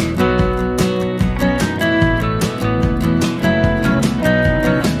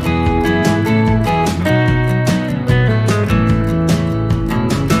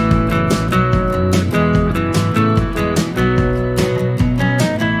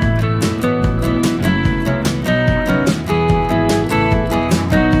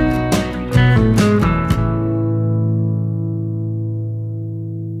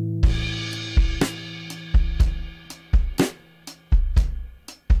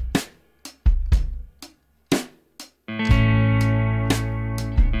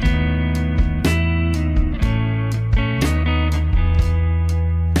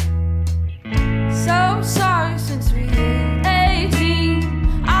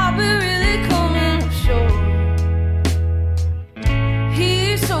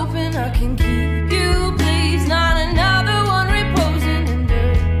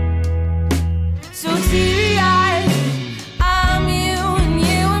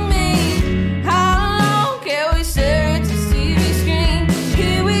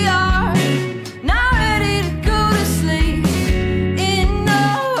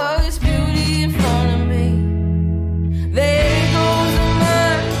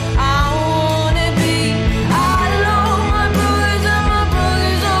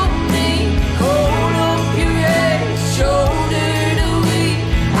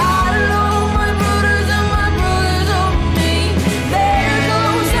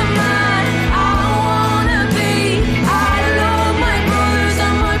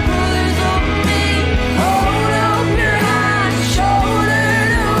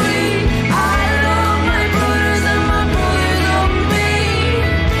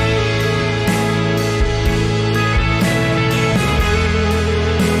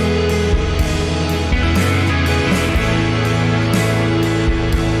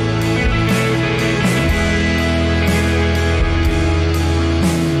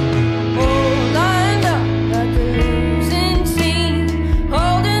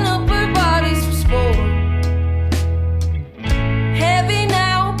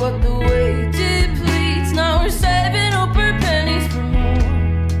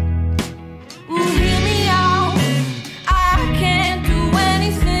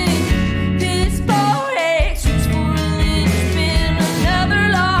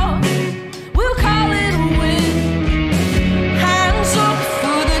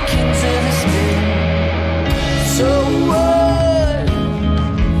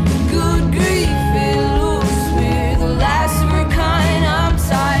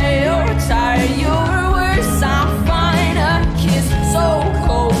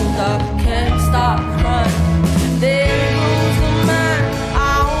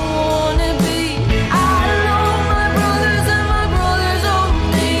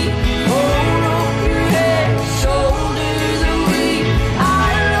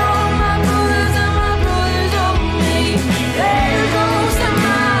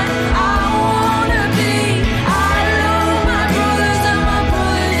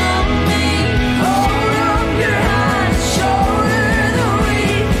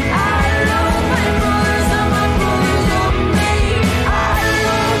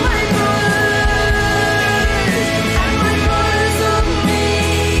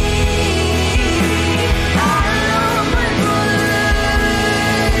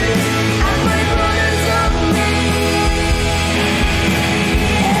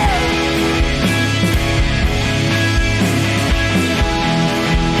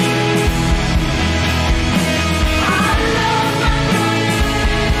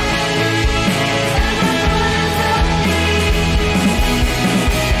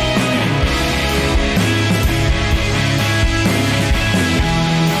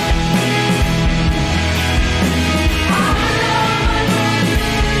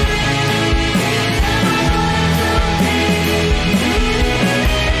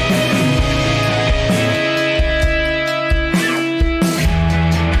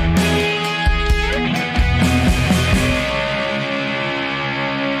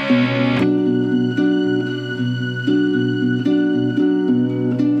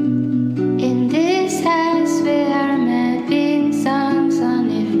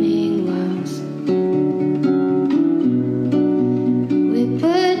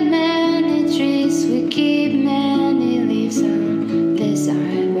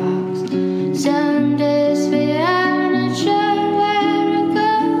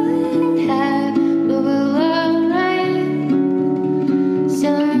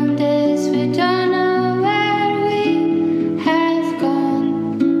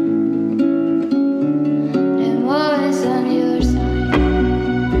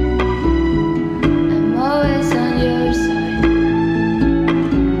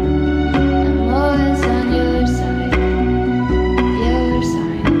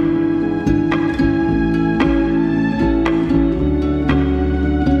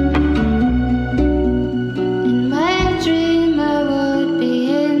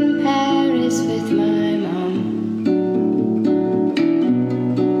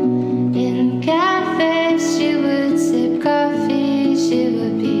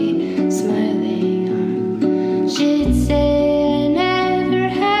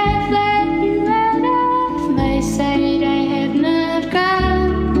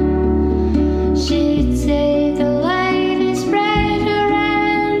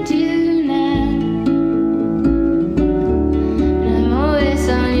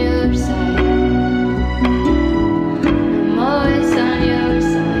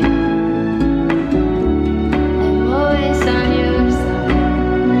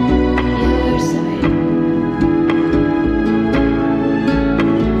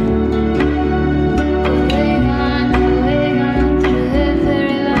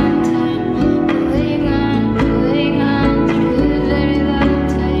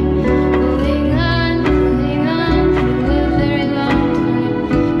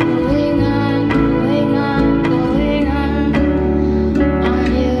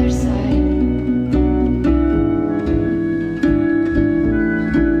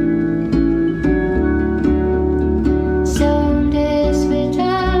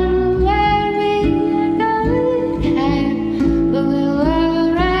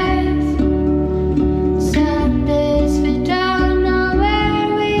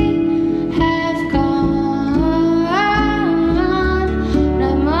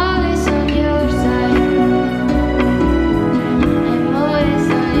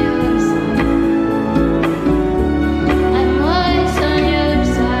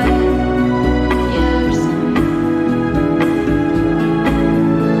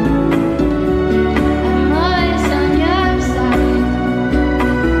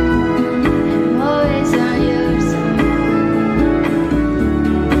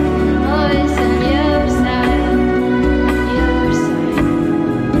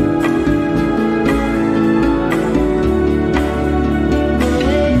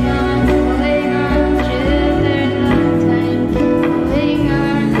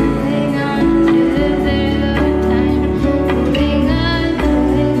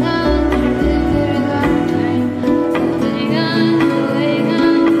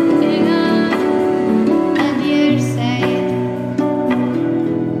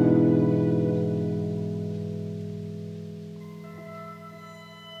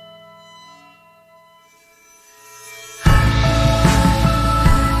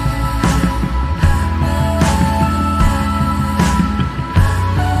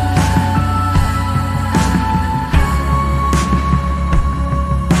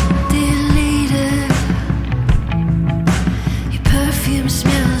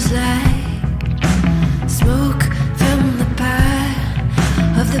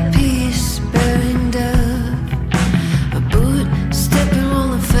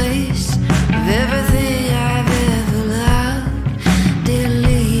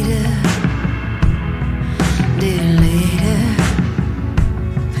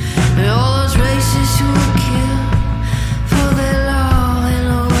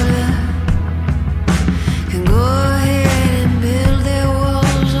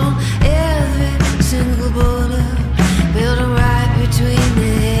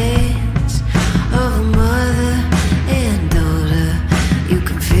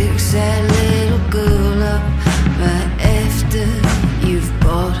sad little girl up right after you've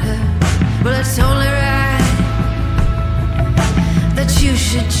bought her. Well, it's only right that you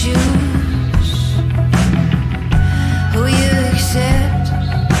should choose who you accept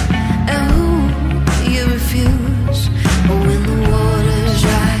and who you refuse. But when the waters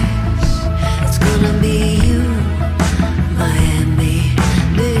rise, it's gonna be you, Miami,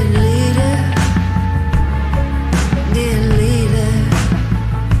 dear leader, dear leader.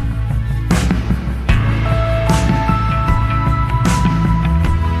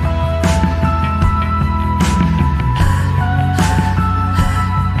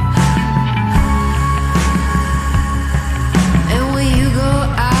 And when you go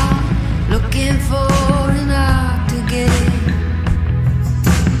out looking for an art to get it,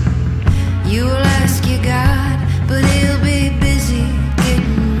 you will ask your God, but he'll be busy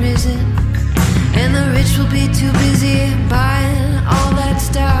getting risen. And the rich will be too busy buying all that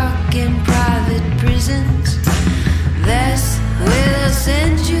stock in private prisons. That's where they'll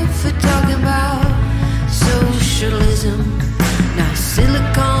send you for talking about socialism. Now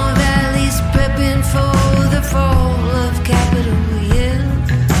Silicon Valley's prepping for the fall of Capitol Hill.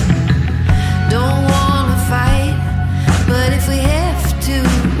 Don't wanna fight, but if we have to,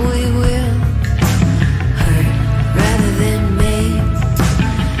 we will. Hurt rather than maim,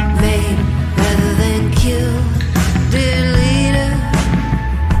 maim rather than kill. Dear leader,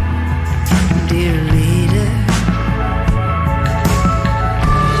 dear leader.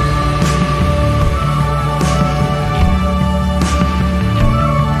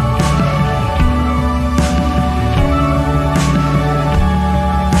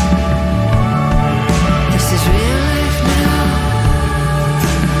 This is real life now.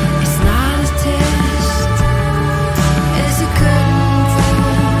 It's not a test. As the curtain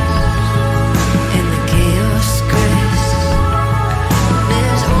falls and the chaos crests,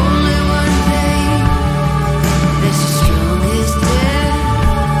 there's only one thing that's as strong as death.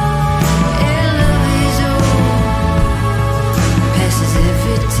 And love is all, passes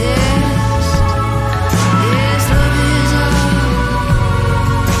every test. Yes, love is all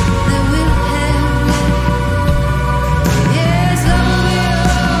that we'll have left. Yes, love is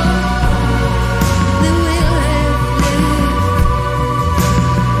all that we'll have left.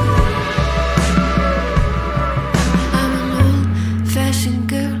 I'm an old-fashioned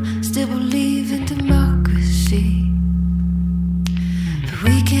girl, still believe in democracy. But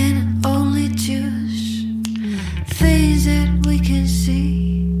we can only choose things that we can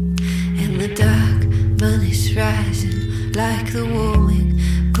see. And the dark money's rising like the warming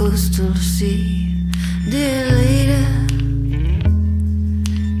coastal sea. Dear leader,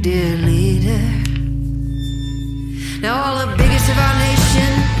 dear leader. Now all the biggest of our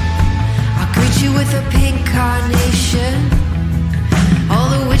nation, I'll greet you with a pink carnation.